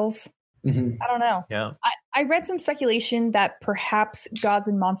Immortals. I don't know. Yeah, I read some speculation that perhaps Gods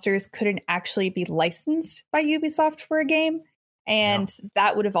and Monsters couldn't actually be licensed by Ubisoft for a game, and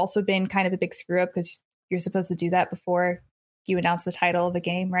that would have also been kind of a big screw up because you're supposed to do that before you announce the title of the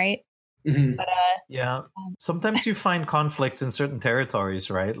game, right? But sometimes you find conflicts in certain territories,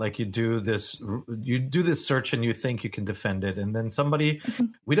 right? Like you do this search and you think you can defend it, and then somebody,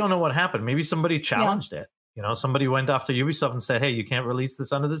 we don't know what happened. Maybe somebody challenged it. You know, somebody went after Ubisoft and said, "Hey, you can't release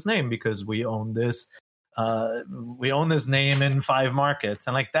this under this name because we own this. We own this name in 5 markets,"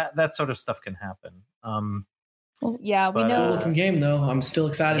 and like that sort of stuff can happen. Well, yeah, we know. Cool looking game though. I'm still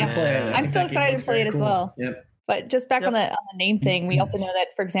excited to play it. I'm still excited to play it as well. Yep. But just back on the name thing, we also know that,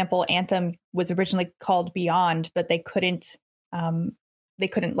 for example, Anthem was originally called Beyond, but they couldn't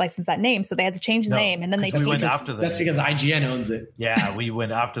license that name, so they had to change the name, and then they went after them. That's because IGN owns it. Yeah, we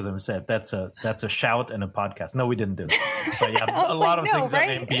went after them and said that's a shout and a podcast. No, we didn't do that. But yeah, a lot of things are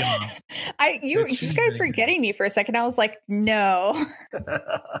named Beyond. You guys were getting me for a second. I was like, no.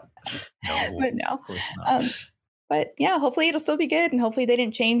 But no. Of course not. But yeah, hopefully it'll still be good, and hopefully they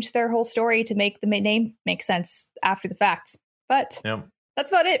didn't change their whole story to make the name make sense after the fact. But that's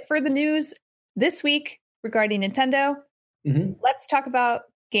about it for the news this week regarding Nintendo. Let's talk about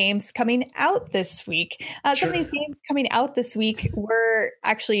games coming out this week. Some of these games coming out this week were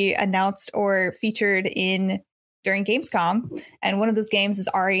actually announced or featured during Gamescom, and one of those games is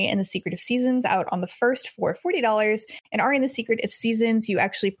Ari and the Secret of Seasons, out on the 1st for $40. And Ari and the Secret of Seasons, you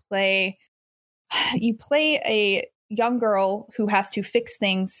actually play a young girl who has to fix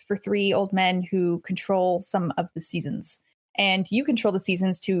things for 3 old men who control some of the seasons. And you control the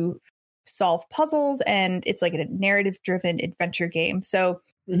seasons to solve puzzles, and it's like a narrative-driven adventure game. So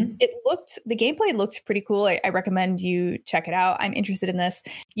the gameplay looked pretty cool. I recommend you check it out. I'm interested in this.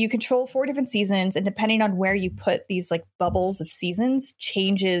 You control 4 different seasons, and depending on where you put these like bubbles of seasons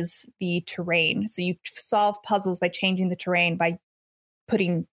changes the terrain. So you solve puzzles by changing the terrain by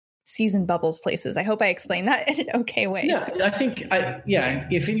putting season bubbles places. I hope I explained that in an okay way. Yeah, I think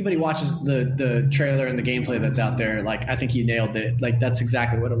if anybody watches the trailer and the gameplay that's out there, like I think you nailed it. Like that's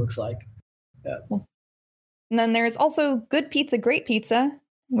exactly what it looks like. Yeah. And then there's also Good Pizza, Great Pizza,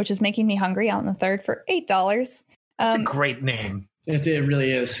 which is making me hungry, on the 3rd for $8. It's a great name. It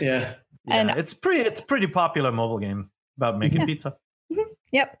really is. Yeah. And it's pretty popular mobile game about making pizza.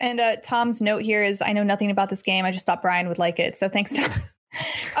 Yep. And Tom's note here is, I know nothing about this game. I just thought Brian would like it. So thanks, Tom.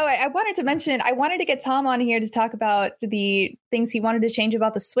 Oh, I wanted to mention, I wanted to get Tom on here to talk about the things he wanted to change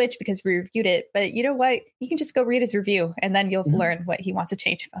about the Switch because we reviewed it. But you know what? You can just go read his review and then you'll learn what he wants to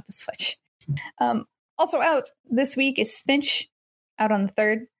change about the Switch. Also out this week is Spinch, out on the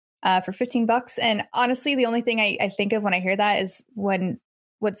 3rd for $15. And honestly, the only thing I think of when I hear that is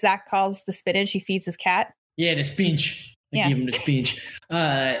what Zach calls the spinach he feeds his cat. Yeah, the Spinch. I gave him the speech.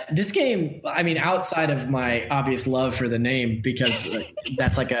 This game, I mean, outside of my obvious love for the name, because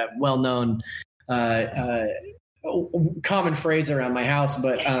that's like a well-known common phrase around my house,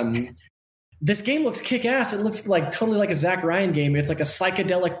 but this game looks kick-ass. It looks like totally like a Zach Ryan game. It's like a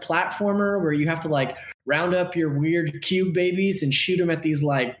psychedelic platformer where you have to like round up your weird cube babies and shoot them at these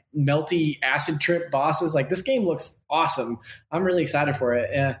like melty acid trip bosses. Like this game looks awesome. I'm really excited for it.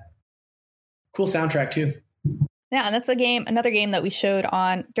 Yeah. Cool soundtrack too. Yeah, and that's another game that we showed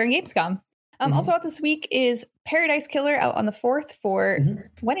during Gamescom. Also out this week is Paradise Killer, out on the 4th for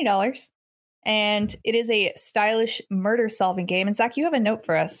 $20. and it is a stylish murder-solving game. And Zach, you have a note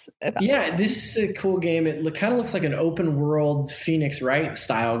for us about Yeah, this is a cool game. It kind of looks like an open world Phoenix Wright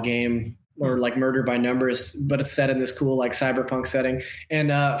style game, or like Murder by Numbers, but it's set in this cool like cyberpunk setting.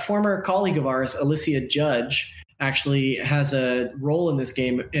 And former colleague of ours, Alicia Judge, actually has a role in this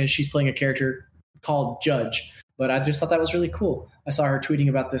game, and she's playing a character called Judge. But I just thought that was really cool. I saw her tweeting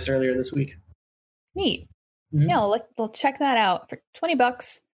about this earlier this week. Neat. Mhm. Yeah, we'll check that out for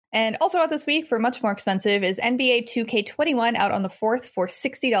 $20. And also out this week for much more expensive is NBA 2K21 out on the 4th for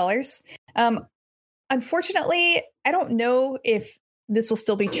 $60. Unfortunately, I don't know if this will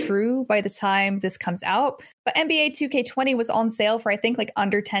still be true by the time this comes out, but NBA 2K20 was on sale for I think like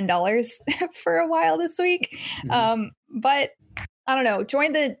under $10 for a while this week. But I don't know.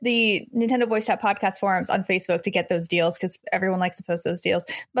 Join the Nintendo Voice Chat podcast forums on Facebook to get those deals because everyone likes to post those deals.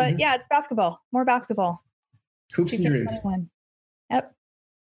 But yeah, it's basketball. More basketball. Hoops and dreams. 2K21. Yep.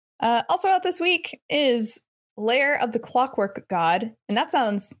 Also out this week is Lair of the Clockwork God, and that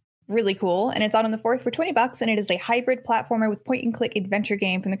sounds really cool. And it's out on the 4th for $20, and it is a hybrid platformer with point-and-click adventure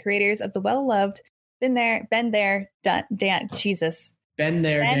game from the creators of the well-loved Been There, Dan, Jesus. Been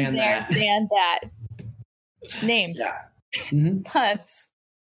there, Dan, that. Dan, that. Names. Yeah. Mm-hmm. Puns.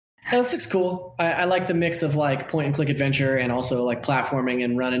 Oh, this looks cool. I like the mix of like point-and-click adventure and also like platforming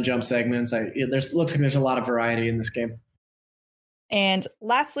and run and jump segments. Looks like there's a lot of variety in this game. And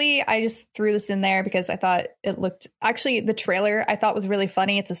lastly, I just threw this in there because I thought it looked, actually the trailer I thought was really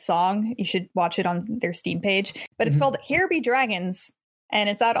funny. It's a song. You should watch it on their Steam page, but it's called Here Be Dragons. And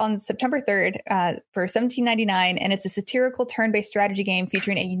it's out on September 3rd for $17.99. And it's a satirical turn-based strategy game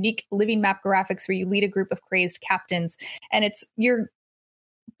featuring a unique living map graphics where you lead a group of crazed captains. And you're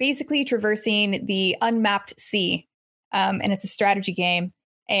basically traversing the unmapped sea. And it's a strategy game.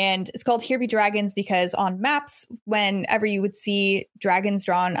 And it's called Here Be Dragons because on maps, whenever you would see dragons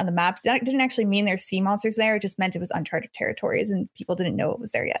drawn on the map, that didn't actually mean there's sea monsters there. It just meant it was uncharted territories and people didn't know it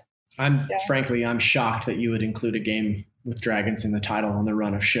was there yet. Frankly, I'm shocked that you would include a game with dragons in the title on the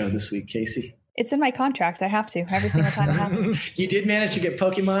run of show this week, Casey. It's in my contract. I have to every single time it happens. You did manage to get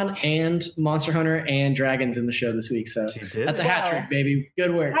Pokemon and Monster Hunter and dragons in the show this week. So that's a hat trick, baby.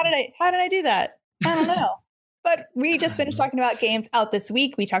 Good work. How did I do that? I don't know. But we just finished talking about games out this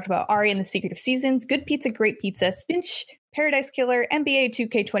week. We talked about Ari and the Secret of Seasons, Good Pizza, Great Pizza, Spinch, Paradise Killer, NBA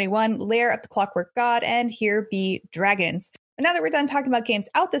 2K21, Lair of the Clockwork God, and Here Be Dragons. But now that we're done talking about games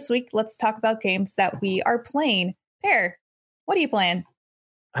out this week, let's talk about games that we are playing. Pear, what are you playing?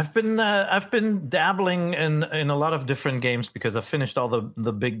 I've been dabbling in a lot of different games because I've finished all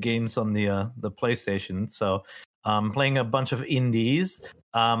the big games on the PlayStation. So playing a bunch of indies.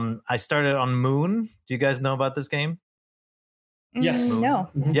 I started on Moon. Do you guys know about this game? Yes. No.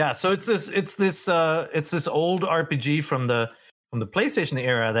 Yeah. So it's this old RPG from the PlayStation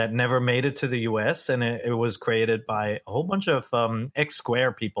era that never made it to the US, and it was created by a whole bunch of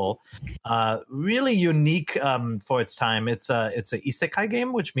X-Square people. Really unique for its time. It's a isekai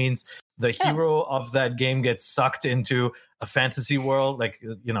game, which means the hero of that game gets sucked into a fantasy world, like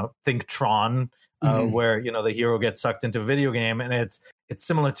think Tron, where the hero gets sucked into a video game, and it's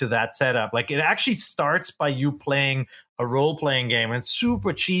similar to that setup. Like it actually starts by you playing a role-playing game, and it's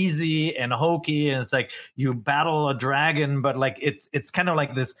super cheesy and hokey, and it's like you battle a dragon, but like it's kind of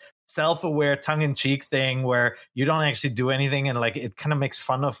like this self-aware tongue-in-cheek thing where you don't actually do anything, and like it kind of makes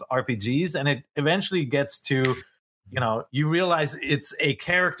fun of RPGs, and it eventually gets to you realize it's a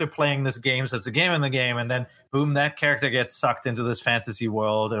character playing this game, so it's a game in the game, and then boom, that character gets sucked into this fantasy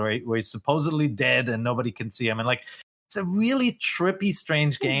world where he's supposedly dead and nobody can see him, and like it's a really trippy,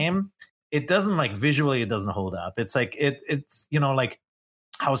 strange game. It doesn't visually, it doesn't hold up. It's like it's like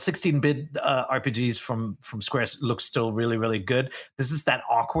how 16-bit RPGs from Square look still really, really good. This is that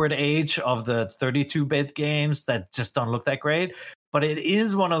awkward age of the 32-bit games that just don't look that great. But it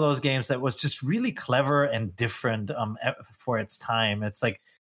is one of those games that was just really clever and different for its time. It's like,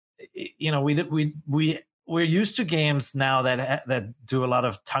 we're used to games now that do a lot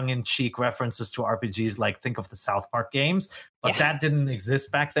of tongue-in-cheek references to RPGs, like think of the South Park games, but that didn't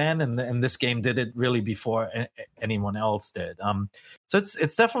exist back then, and this game did it really before anyone else did. So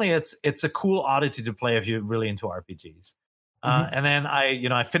it's definitely it's a cool oddity to play if you're really into RPGs. And then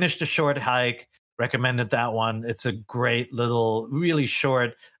I finished A Short Hike. Recommended that one. It's a great little, really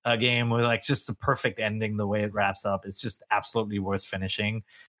short game with like just the perfect ending. The way it wraps up, it's just absolutely worth finishing.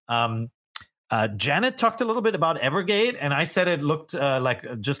 Janet talked a little bit about Evergate, and I said it looked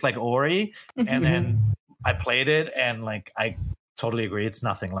just like Ori, and then I played it, and like I totally agree. It's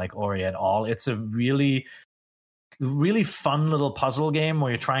nothing like Ori at all. It's a really really fun little puzzle game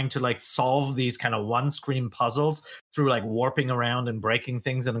where you're trying to like solve these kind of one screen puzzles through like warping around and breaking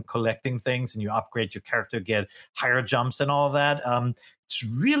things and collecting things, and you upgrade your character, get higher jumps and all of that. It's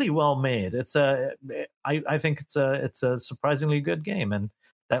really well made. I think it's a surprisingly good game, and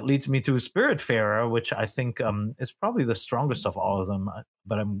that leads me to Spiritfarer, which I think is probably the strongest of all of them.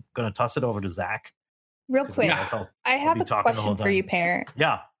 But I'm going to toss it over to Zach. Real quick, I'll I have be a talking the whole question for time. you, Pear.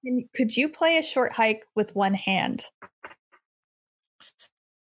 Yeah. Could you play a short hike with one hand?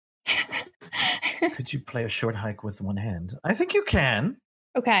 Could you play a short hike with one hand? I think you can.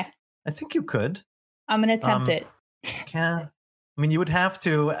 Okay, I think you could. I'm going to attempt it. Yeah. I mean, you would have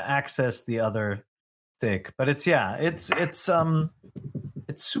to access the other stick, but it's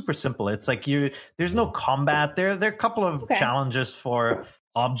super simple. It's like there's no combat. There are a couple of challenges for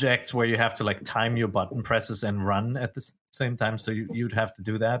objects where you have to like time your button presses and run at the same time, so you'd have to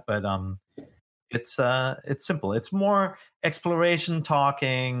do that, but it's simple. It's more exploration,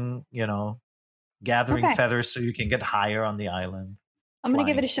 talking, gathering feathers so you can get higher on the island. I'm going to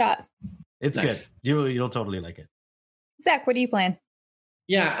give it a shot. It's Nice. good. You'll totally like it. Zach, what are you playing?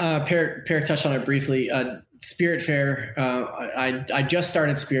 Yeah, Pear touched on it briefly. Spiritfarer. I just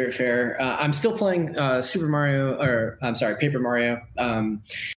started Spiritfarer. I'm still playing Paper Mario.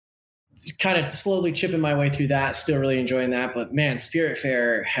 Kind of slowly chipping my way through that. Still really enjoying that. But man,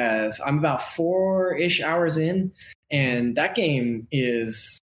 Spiritfarer I'm about 4-ish hours in, and that game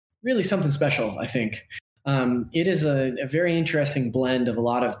is really something special, I think. It is a very interesting blend of a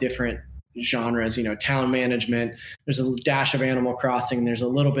lot of different genres, town management. There's a dash of Animal Crossing. There's a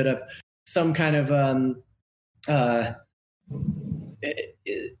little bit of some kind of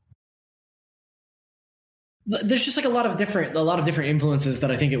there's just like a lot of different influences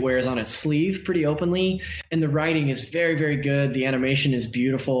that I think it wears on its sleeve pretty openly. And the writing is very, very good. The animation is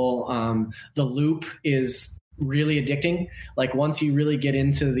beautiful. The loop is really addicting. Like once you really get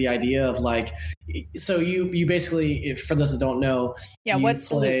into the idea of like, so you basically, for those that don't know, what's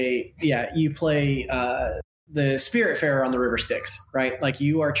the loop? You play the Spiritfarer on the river Styx, right? Like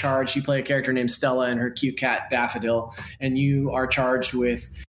you are charged, you play a character named Stella and her cute cat Daffodil, and you are charged with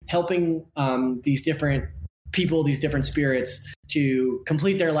helping these different people, these different spirits to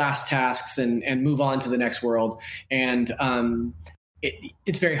complete their last tasks and move on to the next world. And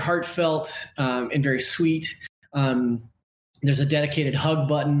it's very heartfelt and very sweet. There's a dedicated hug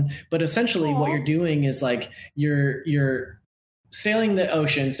button, but essentially what you're doing is like you're sailing the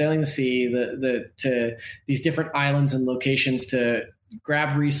ocean, sailing the sea, to these different islands and locations to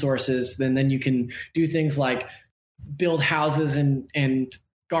grab resources. Then you can do things like build houses and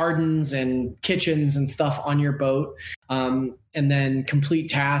gardens and kitchens and stuff on your boat, and then complete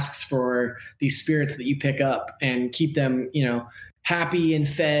tasks for these spirits that you pick up and keep them, happy and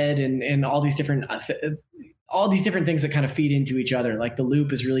fed and all these different things that kind of feed into each other. Like the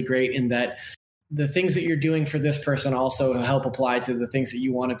loop is really great in that the things that you're doing for this person also help apply to the things that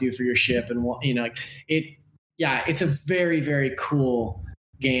you want to do for your ship. And it's a very, very cool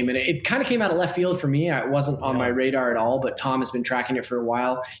game. And it kind of came out of left field for me. It wasn't on my radar at all, but Tom has been tracking it for a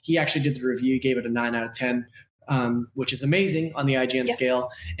while. He actually did the review, gave it a 9 out of 10, which is amazing on the IGN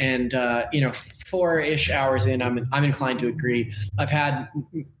scale. And, 4-ish hours in, I'm inclined to agree. I've had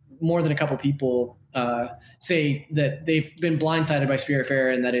more than a couple people say that they've been blindsided by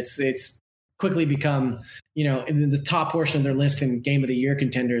Spiritfarer and that it's quickly become, in the top portion of their list in Game of the Year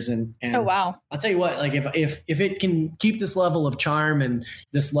contenders. And oh wow! I'll tell you what, like if it can keep this level of charm and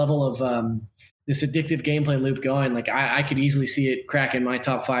this level of this addictive gameplay loop going, like I could easily see it crack in my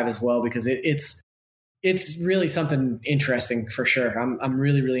top 5 as well, because it's really something interesting for sure. I'm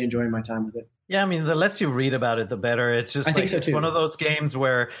really, really enjoying my time with it. Yeah, I mean, the less you read about it, the better. It's just it's one of those games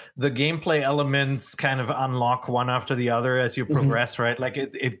where the gameplay elements kind of unlock one after the other as you progress, right? Like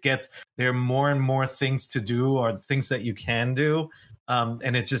there are more and more things to do or things that you can do.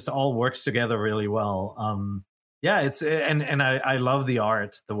 And it just all works together really well. And I love the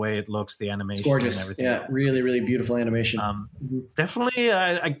art, the way it looks, the animation. It's gorgeous. And everything. Yeah, really, really beautiful animation. It's definitely,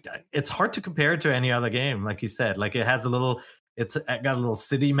 it's hard to compare it to any other game. Like you said, like it has it's got a little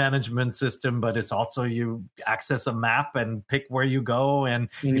city management system, but it's also you access a map and pick where you go, and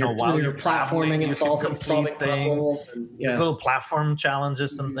while you're platforming and solving puzzles, and there's little platform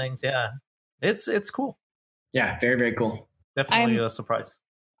challenges and things. Yeah, it's cool. Yeah, very, very cool. Definitely a surprise.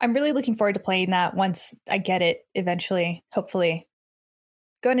 I'm really looking forward to playing that once I get it eventually. Hopefully,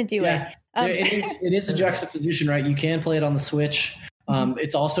 going to do it. It is a juxtaposition, right? You can play it on the Switch.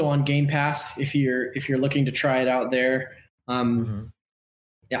 It's also on Game Pass if you're looking to try it out there. Obviously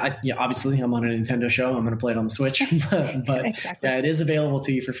I'm on a Nintendo show. I'm going to play it on the Switch, but exactly. Yeah, it is available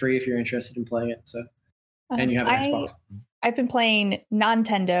to you for free if you're interested in playing it. So and you have an Xbox. I've been playing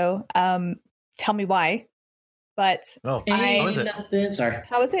Nintendo. Tell me why. But how is it? Sorry.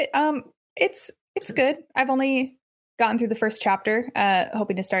 How is it? It's good. I've only gotten through the first chapter,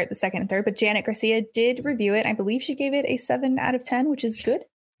 hoping to start the second and third. But Janet Garcia did review it. I believe she gave it a 7 out of 10, which is good.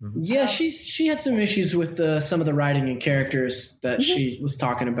 Yeah, she had some issues with some of the writing and characters that she was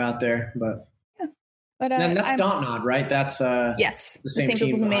talking about there, but and that's Dontnod, right? That's yes, the same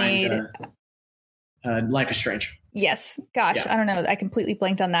team people who behind made Life is Strange. Yes. Gosh, yeah. I don't know. I completely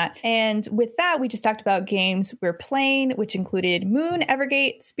blanked on that. And with that, we just talked about games we're playing, which included Moon,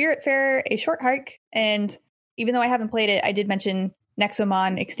 Evergate, Spiritfarer, A Short Hike, and even though I haven't played it, I did mention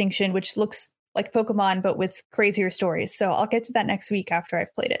Nexomon Extinction, which looks like Pokemon, but with crazier stories. So I'll get to that next week after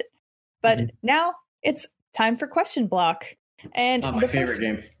I've played it. But now it's time for Question Block. And my favorite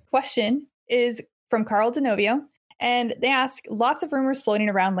game. Question is from Carl DeNovio. And they ask, lots of rumors floating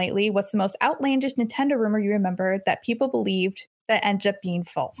around lately. What's the most outlandish Nintendo rumor you remember that people believed that ended up being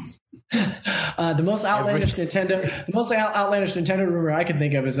false? The most outlandish Nintendo rumor I can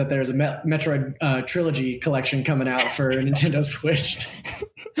think of is that there's a Metroid trilogy collection coming out for Nintendo Switch.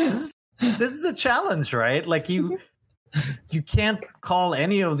 This is a challenge, right? Like you can't call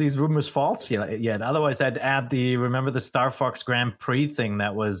any of these rumors false yet. Otherwise, I'd add remember the Star Fox Grand Prix thing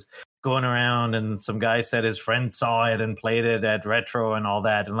that was going around, and some guy said his friend saw it and played it at Retro and all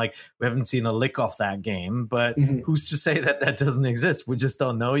that. And like, we haven't seen a lick off that game, but who's to say that doesn't exist? We just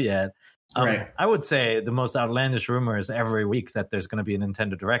don't know yet. Right. I would say the most outlandish rumor is every week that there's going to be a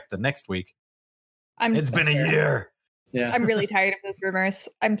Nintendo Direct the next week. It's been a year. Yeah. I'm really tired of those rumors.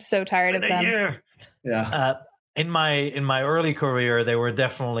 I'm so tired of them. A year. Yeah. In my early career, there were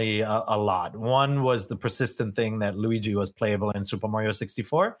definitely a lot. One was the persistent thing that Luigi was playable in Super Mario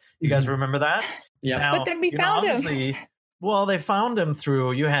 64. You guys remember that? Yeah. Now, but then we found him. Well, they found him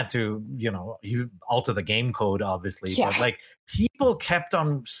through, you had to, you alter the game code, obviously. Yeah. But like, people kept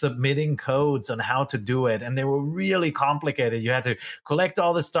on submitting codes on how to do it. And they were really complicated. You had to collect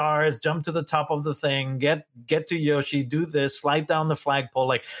all the stars, jump to the top of the thing, get to Yoshi, do this, slide down the flagpole.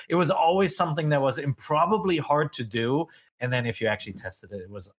 Like, it was always something that was improbably hard to do. And then if you actually tested it, it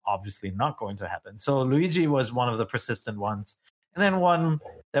was obviously not going to happen. So Luigi was one of the persistent ones. And then one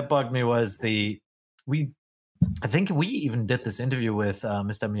that bugged me was I think we even did this interview with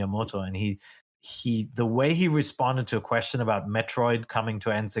Mr. Miyamoto, and the way he responded to a question about Metroid coming to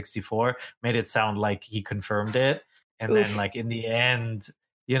N64 made it sound like he confirmed it. And then like in the end,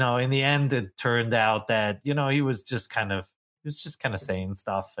 it turned out that, he was just kind of saying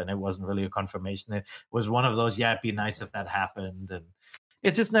stuff, and it wasn't really a confirmation. It was one of those, it'd be nice if that happened. And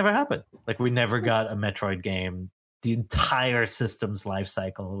it just never happened. Like, we never got a Metroid game. The entire system's life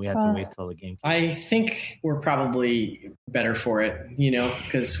cycle. We had to wait till the game came. I think we're probably better for it,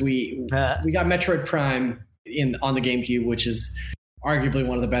 because we got Metroid Prime on the GameCube, which is arguably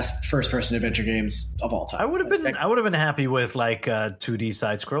one of the best first-person adventure games of all time. I would have been happy with like a 2D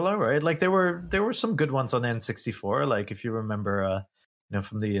side scroller, right? Like there were some good ones on N64. Like if you remember,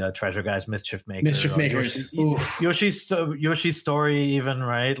 from the Treasure Guys, Mischief Makers, Yoshi's Story, even,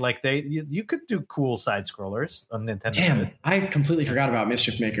 right? Like you could do cool side scrollers on Nintendo. Damn, I completely forgot about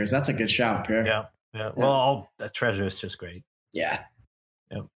Mischief Makers. That's a good shout, Pierre. Yeah. Well, that Treasure is just great. Yeah.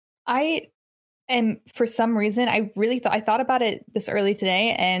 I am, for some reason, I thought about it this early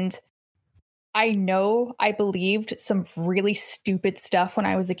today, and I know I believed some really stupid stuff when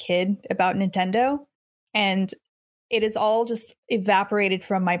I was a kid about Nintendo, and it is all just evaporated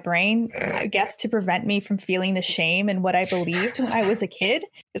from my brain, I guess, to prevent me from feeling the shame in what I believed when I was a kid,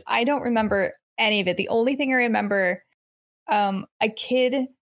 because I don't remember any of it. The only thing I remember, a kid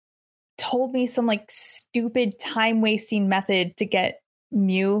told me some like stupid time-wasting method to get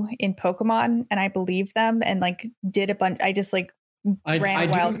Mew in Pokemon, and I believed them and like did a bunch. I just like ran a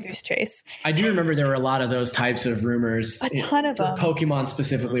wild goose chase. I do remember there were a lot of those types of rumors. A ton of them. Pokemon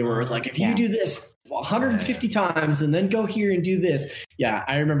specifically, where it was like, if you do this 150 times and then go here and do this. Yeah,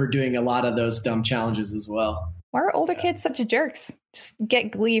 I remember doing a lot of those dumb challenges as well. Why are older kids such jerks? Just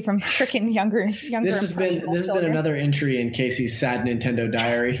get glee from tricking younger. This has been another entry in Casey's sad Nintendo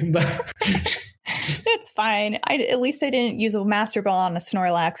diary, but it's fine. At least I didn't use a Master Ball on a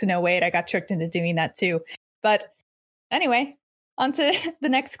Snorlax. No, wait, I got tricked into doing that too. But anyway, on to the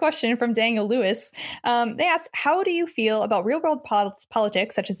next question from Daniel Lewis. They asked, how do you feel about real-world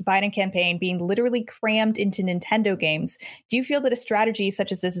politics, such as the Biden campaign, being literally crammed into Nintendo games? Do you feel that a strategy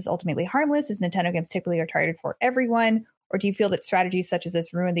such as this is ultimately harmless, as Nintendo games typically are targeted for everyone? Or do you feel that strategies such as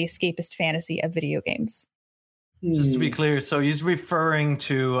this ruin the escapist fantasy of video games? Just to be clear, so he's referring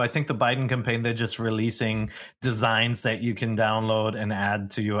to, I think, the Biden campaign. They're just releasing designs that you can download and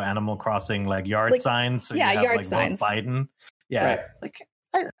add to your Animal Crossing, like yard signs. So yeah, you have, yard like, signs. Vote Biden. Yeah, Right. like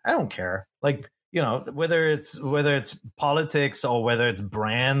I don't care. Like, you know, whether it's politics or whether it's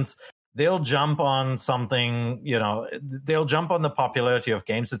brands, they'll jump on something. You know, they'll jump on the popularity of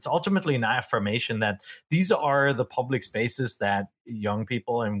games. It's ultimately an affirmation that these are the public spaces that young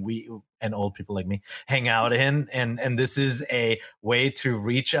people and old people like me hang out in, and this is a way to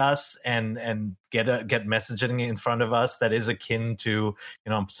reach us and get messaging in front of us that is akin to, you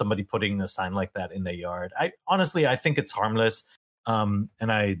know, somebody putting a sign like that in their yard. I think it's harmless,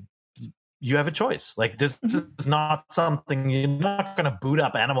 and you have a choice. Like, this is not something, you're not going to boot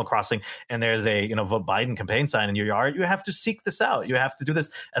up Animal Crossing and there's a, you know, Vote Biden campaign sign in your yard. You have to seek this out. You have to do this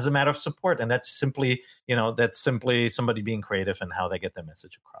as a matter of support. And that's simply, you know, somebody being creative and how they get their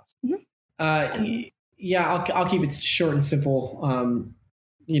message across. Yeah, I'll keep it short and simple.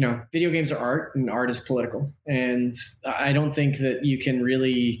 You know, video games are art and art is political. And I don't think that you can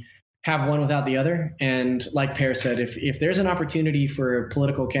really have one without the other. And like Pear said, if there's an opportunity for a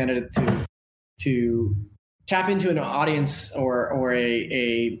political candidate to tap into an audience or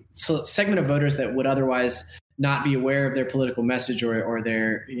a segment of voters that would otherwise not be aware of their political message or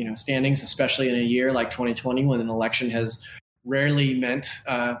their, you know, standings, especially in a year like 2020 when an election has rarely meant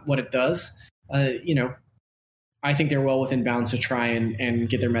what it does, you know, I think they're well within bounds to try and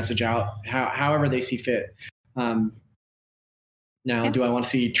get their message out however they see fit. Now, do I want to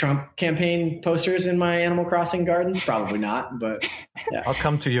see Trump campaign posters in my Animal Crossing gardens? Probably not, but yeah. I'll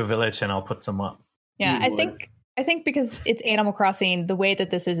come to your village and I'll put some up. Yeah, I think because it's Animal Crossing, the way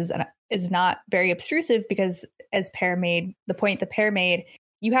that this is not very obtrusive, because as Pear made the point that Pear made,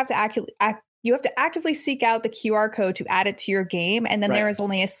 you have to actively seek out the QR code to add it to your game, and then there is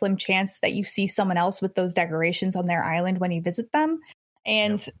only a slim chance that you see someone else with those decorations on their island when you visit them.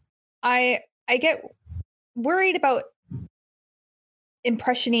 And I get worried about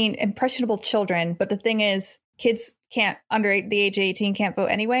impressionable children, but the thing is, kids under the age of 18 can't vote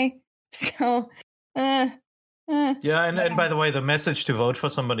anyway. So, yeah, and by the way, the message to vote for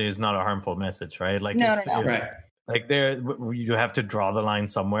somebody is not a harmful message, right? Like, no. Right. Like, you have to draw the line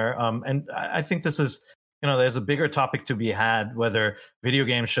somewhere. And I think this is, you know, there's a bigger topic to be had, whether video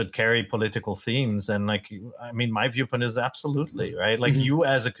games should carry political themes. And, like, I mean, my viewpoint is absolutely, right. Like, you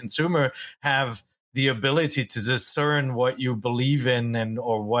as a consumer have the ability to discern what you believe in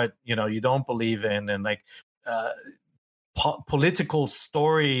or what, you know, you don't believe in. And, like, political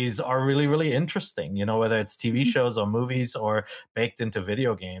stories are really, really interesting, you know, whether it's TV shows or movies or baked into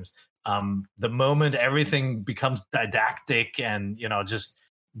video games. The moment everything becomes didactic and, you know, just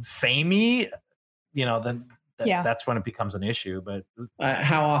samey, you know, then that's when it becomes an issue. But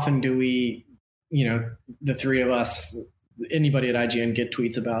how often do we, you know, the three of us, anybody at IGN, get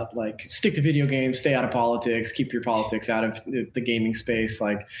tweets about, like, stick to video games, stay out of politics, keep your politics out of the gaming space?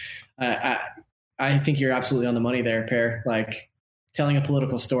 Like, I think you're absolutely on the money there, Pear. Like, telling a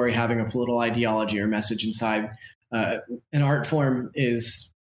political story, having a political ideology or message inside an art form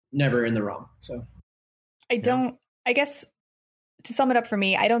is never in the wrong. So I guess to sum it up for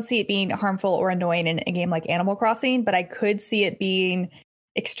me, I don't see it being harmful or annoying in a game like Animal Crossing, but I could see it being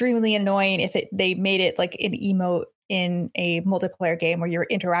extremely annoying if they made it like an emote in a multiplayer game where you're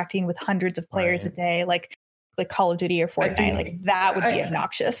interacting with hundreds of players a day, like Call of Duty or Fortnite. Like, that would be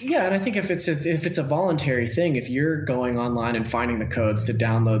obnoxious. Yeah, and I think if it's a voluntary thing, if you're going online and finding the codes to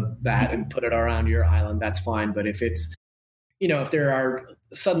download that and put it around your island, that's fine. But if it's, you know, if there are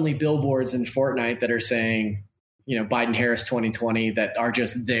suddenly billboards in Fortnite that are saying, you know, Biden Harris 2020 that are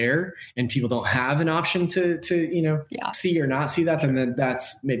just there and people don't have an option to you know, see or not see that, then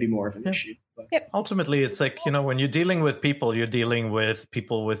that's maybe more of an issue. Ultimately, it's like, you know, when you're dealing with people, you're dealing with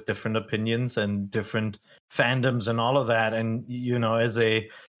people with different opinions and different fandoms and all of that. And, you know, as a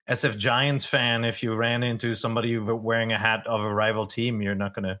SF Giants fan, if you ran into somebody wearing a hat of a rival team, you're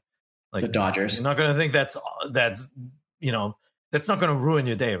not going to, like, the Dodgers. You're not going to think that's, you know, that's not going to ruin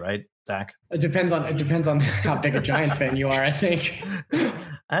your day, right, Zach? It depends on how big a Giants fan you are, I think.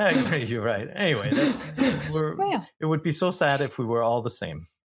 I agree, you're right. Anyway, it would be so sad if we were all the same.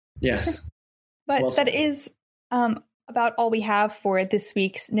 Yes. But that is about all we have for this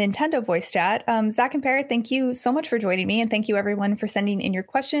week's Nintendo Voice Chat. Zach and Pear, thank you so much for joining me, and thank you everyone for sending in your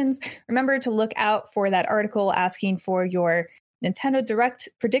questions. Remember to look out for that article asking for your Nintendo Direct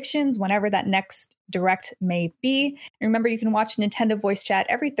predictions whenever that next Direct may be. And remember, you can watch Nintendo Voice Chat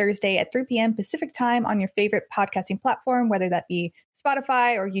every Thursday at 3 p.m. Pacific time on your favorite podcasting platform, whether that be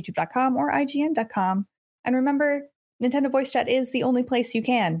Spotify or YouTube.com or IGN.com. And remember, Nintendo Voice Chat is the only place you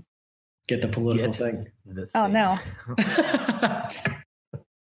can Get the political thing. Oh, no.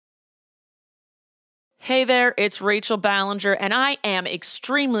 Hey there, it's Rachel Ballinger, and I am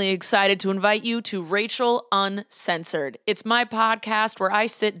extremely excited to invite you to Rachel Uncensored. It's my podcast where I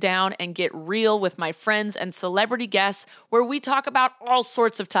sit down and get real with my friends and celebrity guests, where we talk about all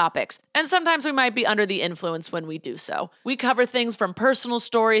sorts of topics. And sometimes we might be under the influence when we do so. We cover things from personal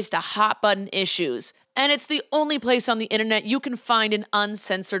stories to hot button issues. And it's the only place on the internet you can find an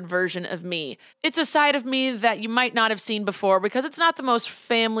uncensored version of me. It's a side of me that you might not have seen before because it's not the most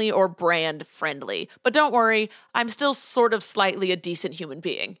family or brand friendly. But don't worry, I'm still sort of slightly a decent human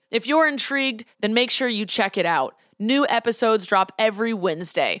being. If you're intrigued, then make sure you check it out. New episodes drop every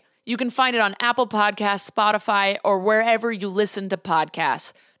Wednesday. You can find it on Apple Podcasts, Spotify, or wherever you listen to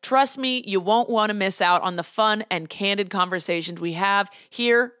podcasts. Trust me, you won't want to miss out on the fun and candid conversations we have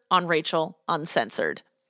here on Rachel Uncensored.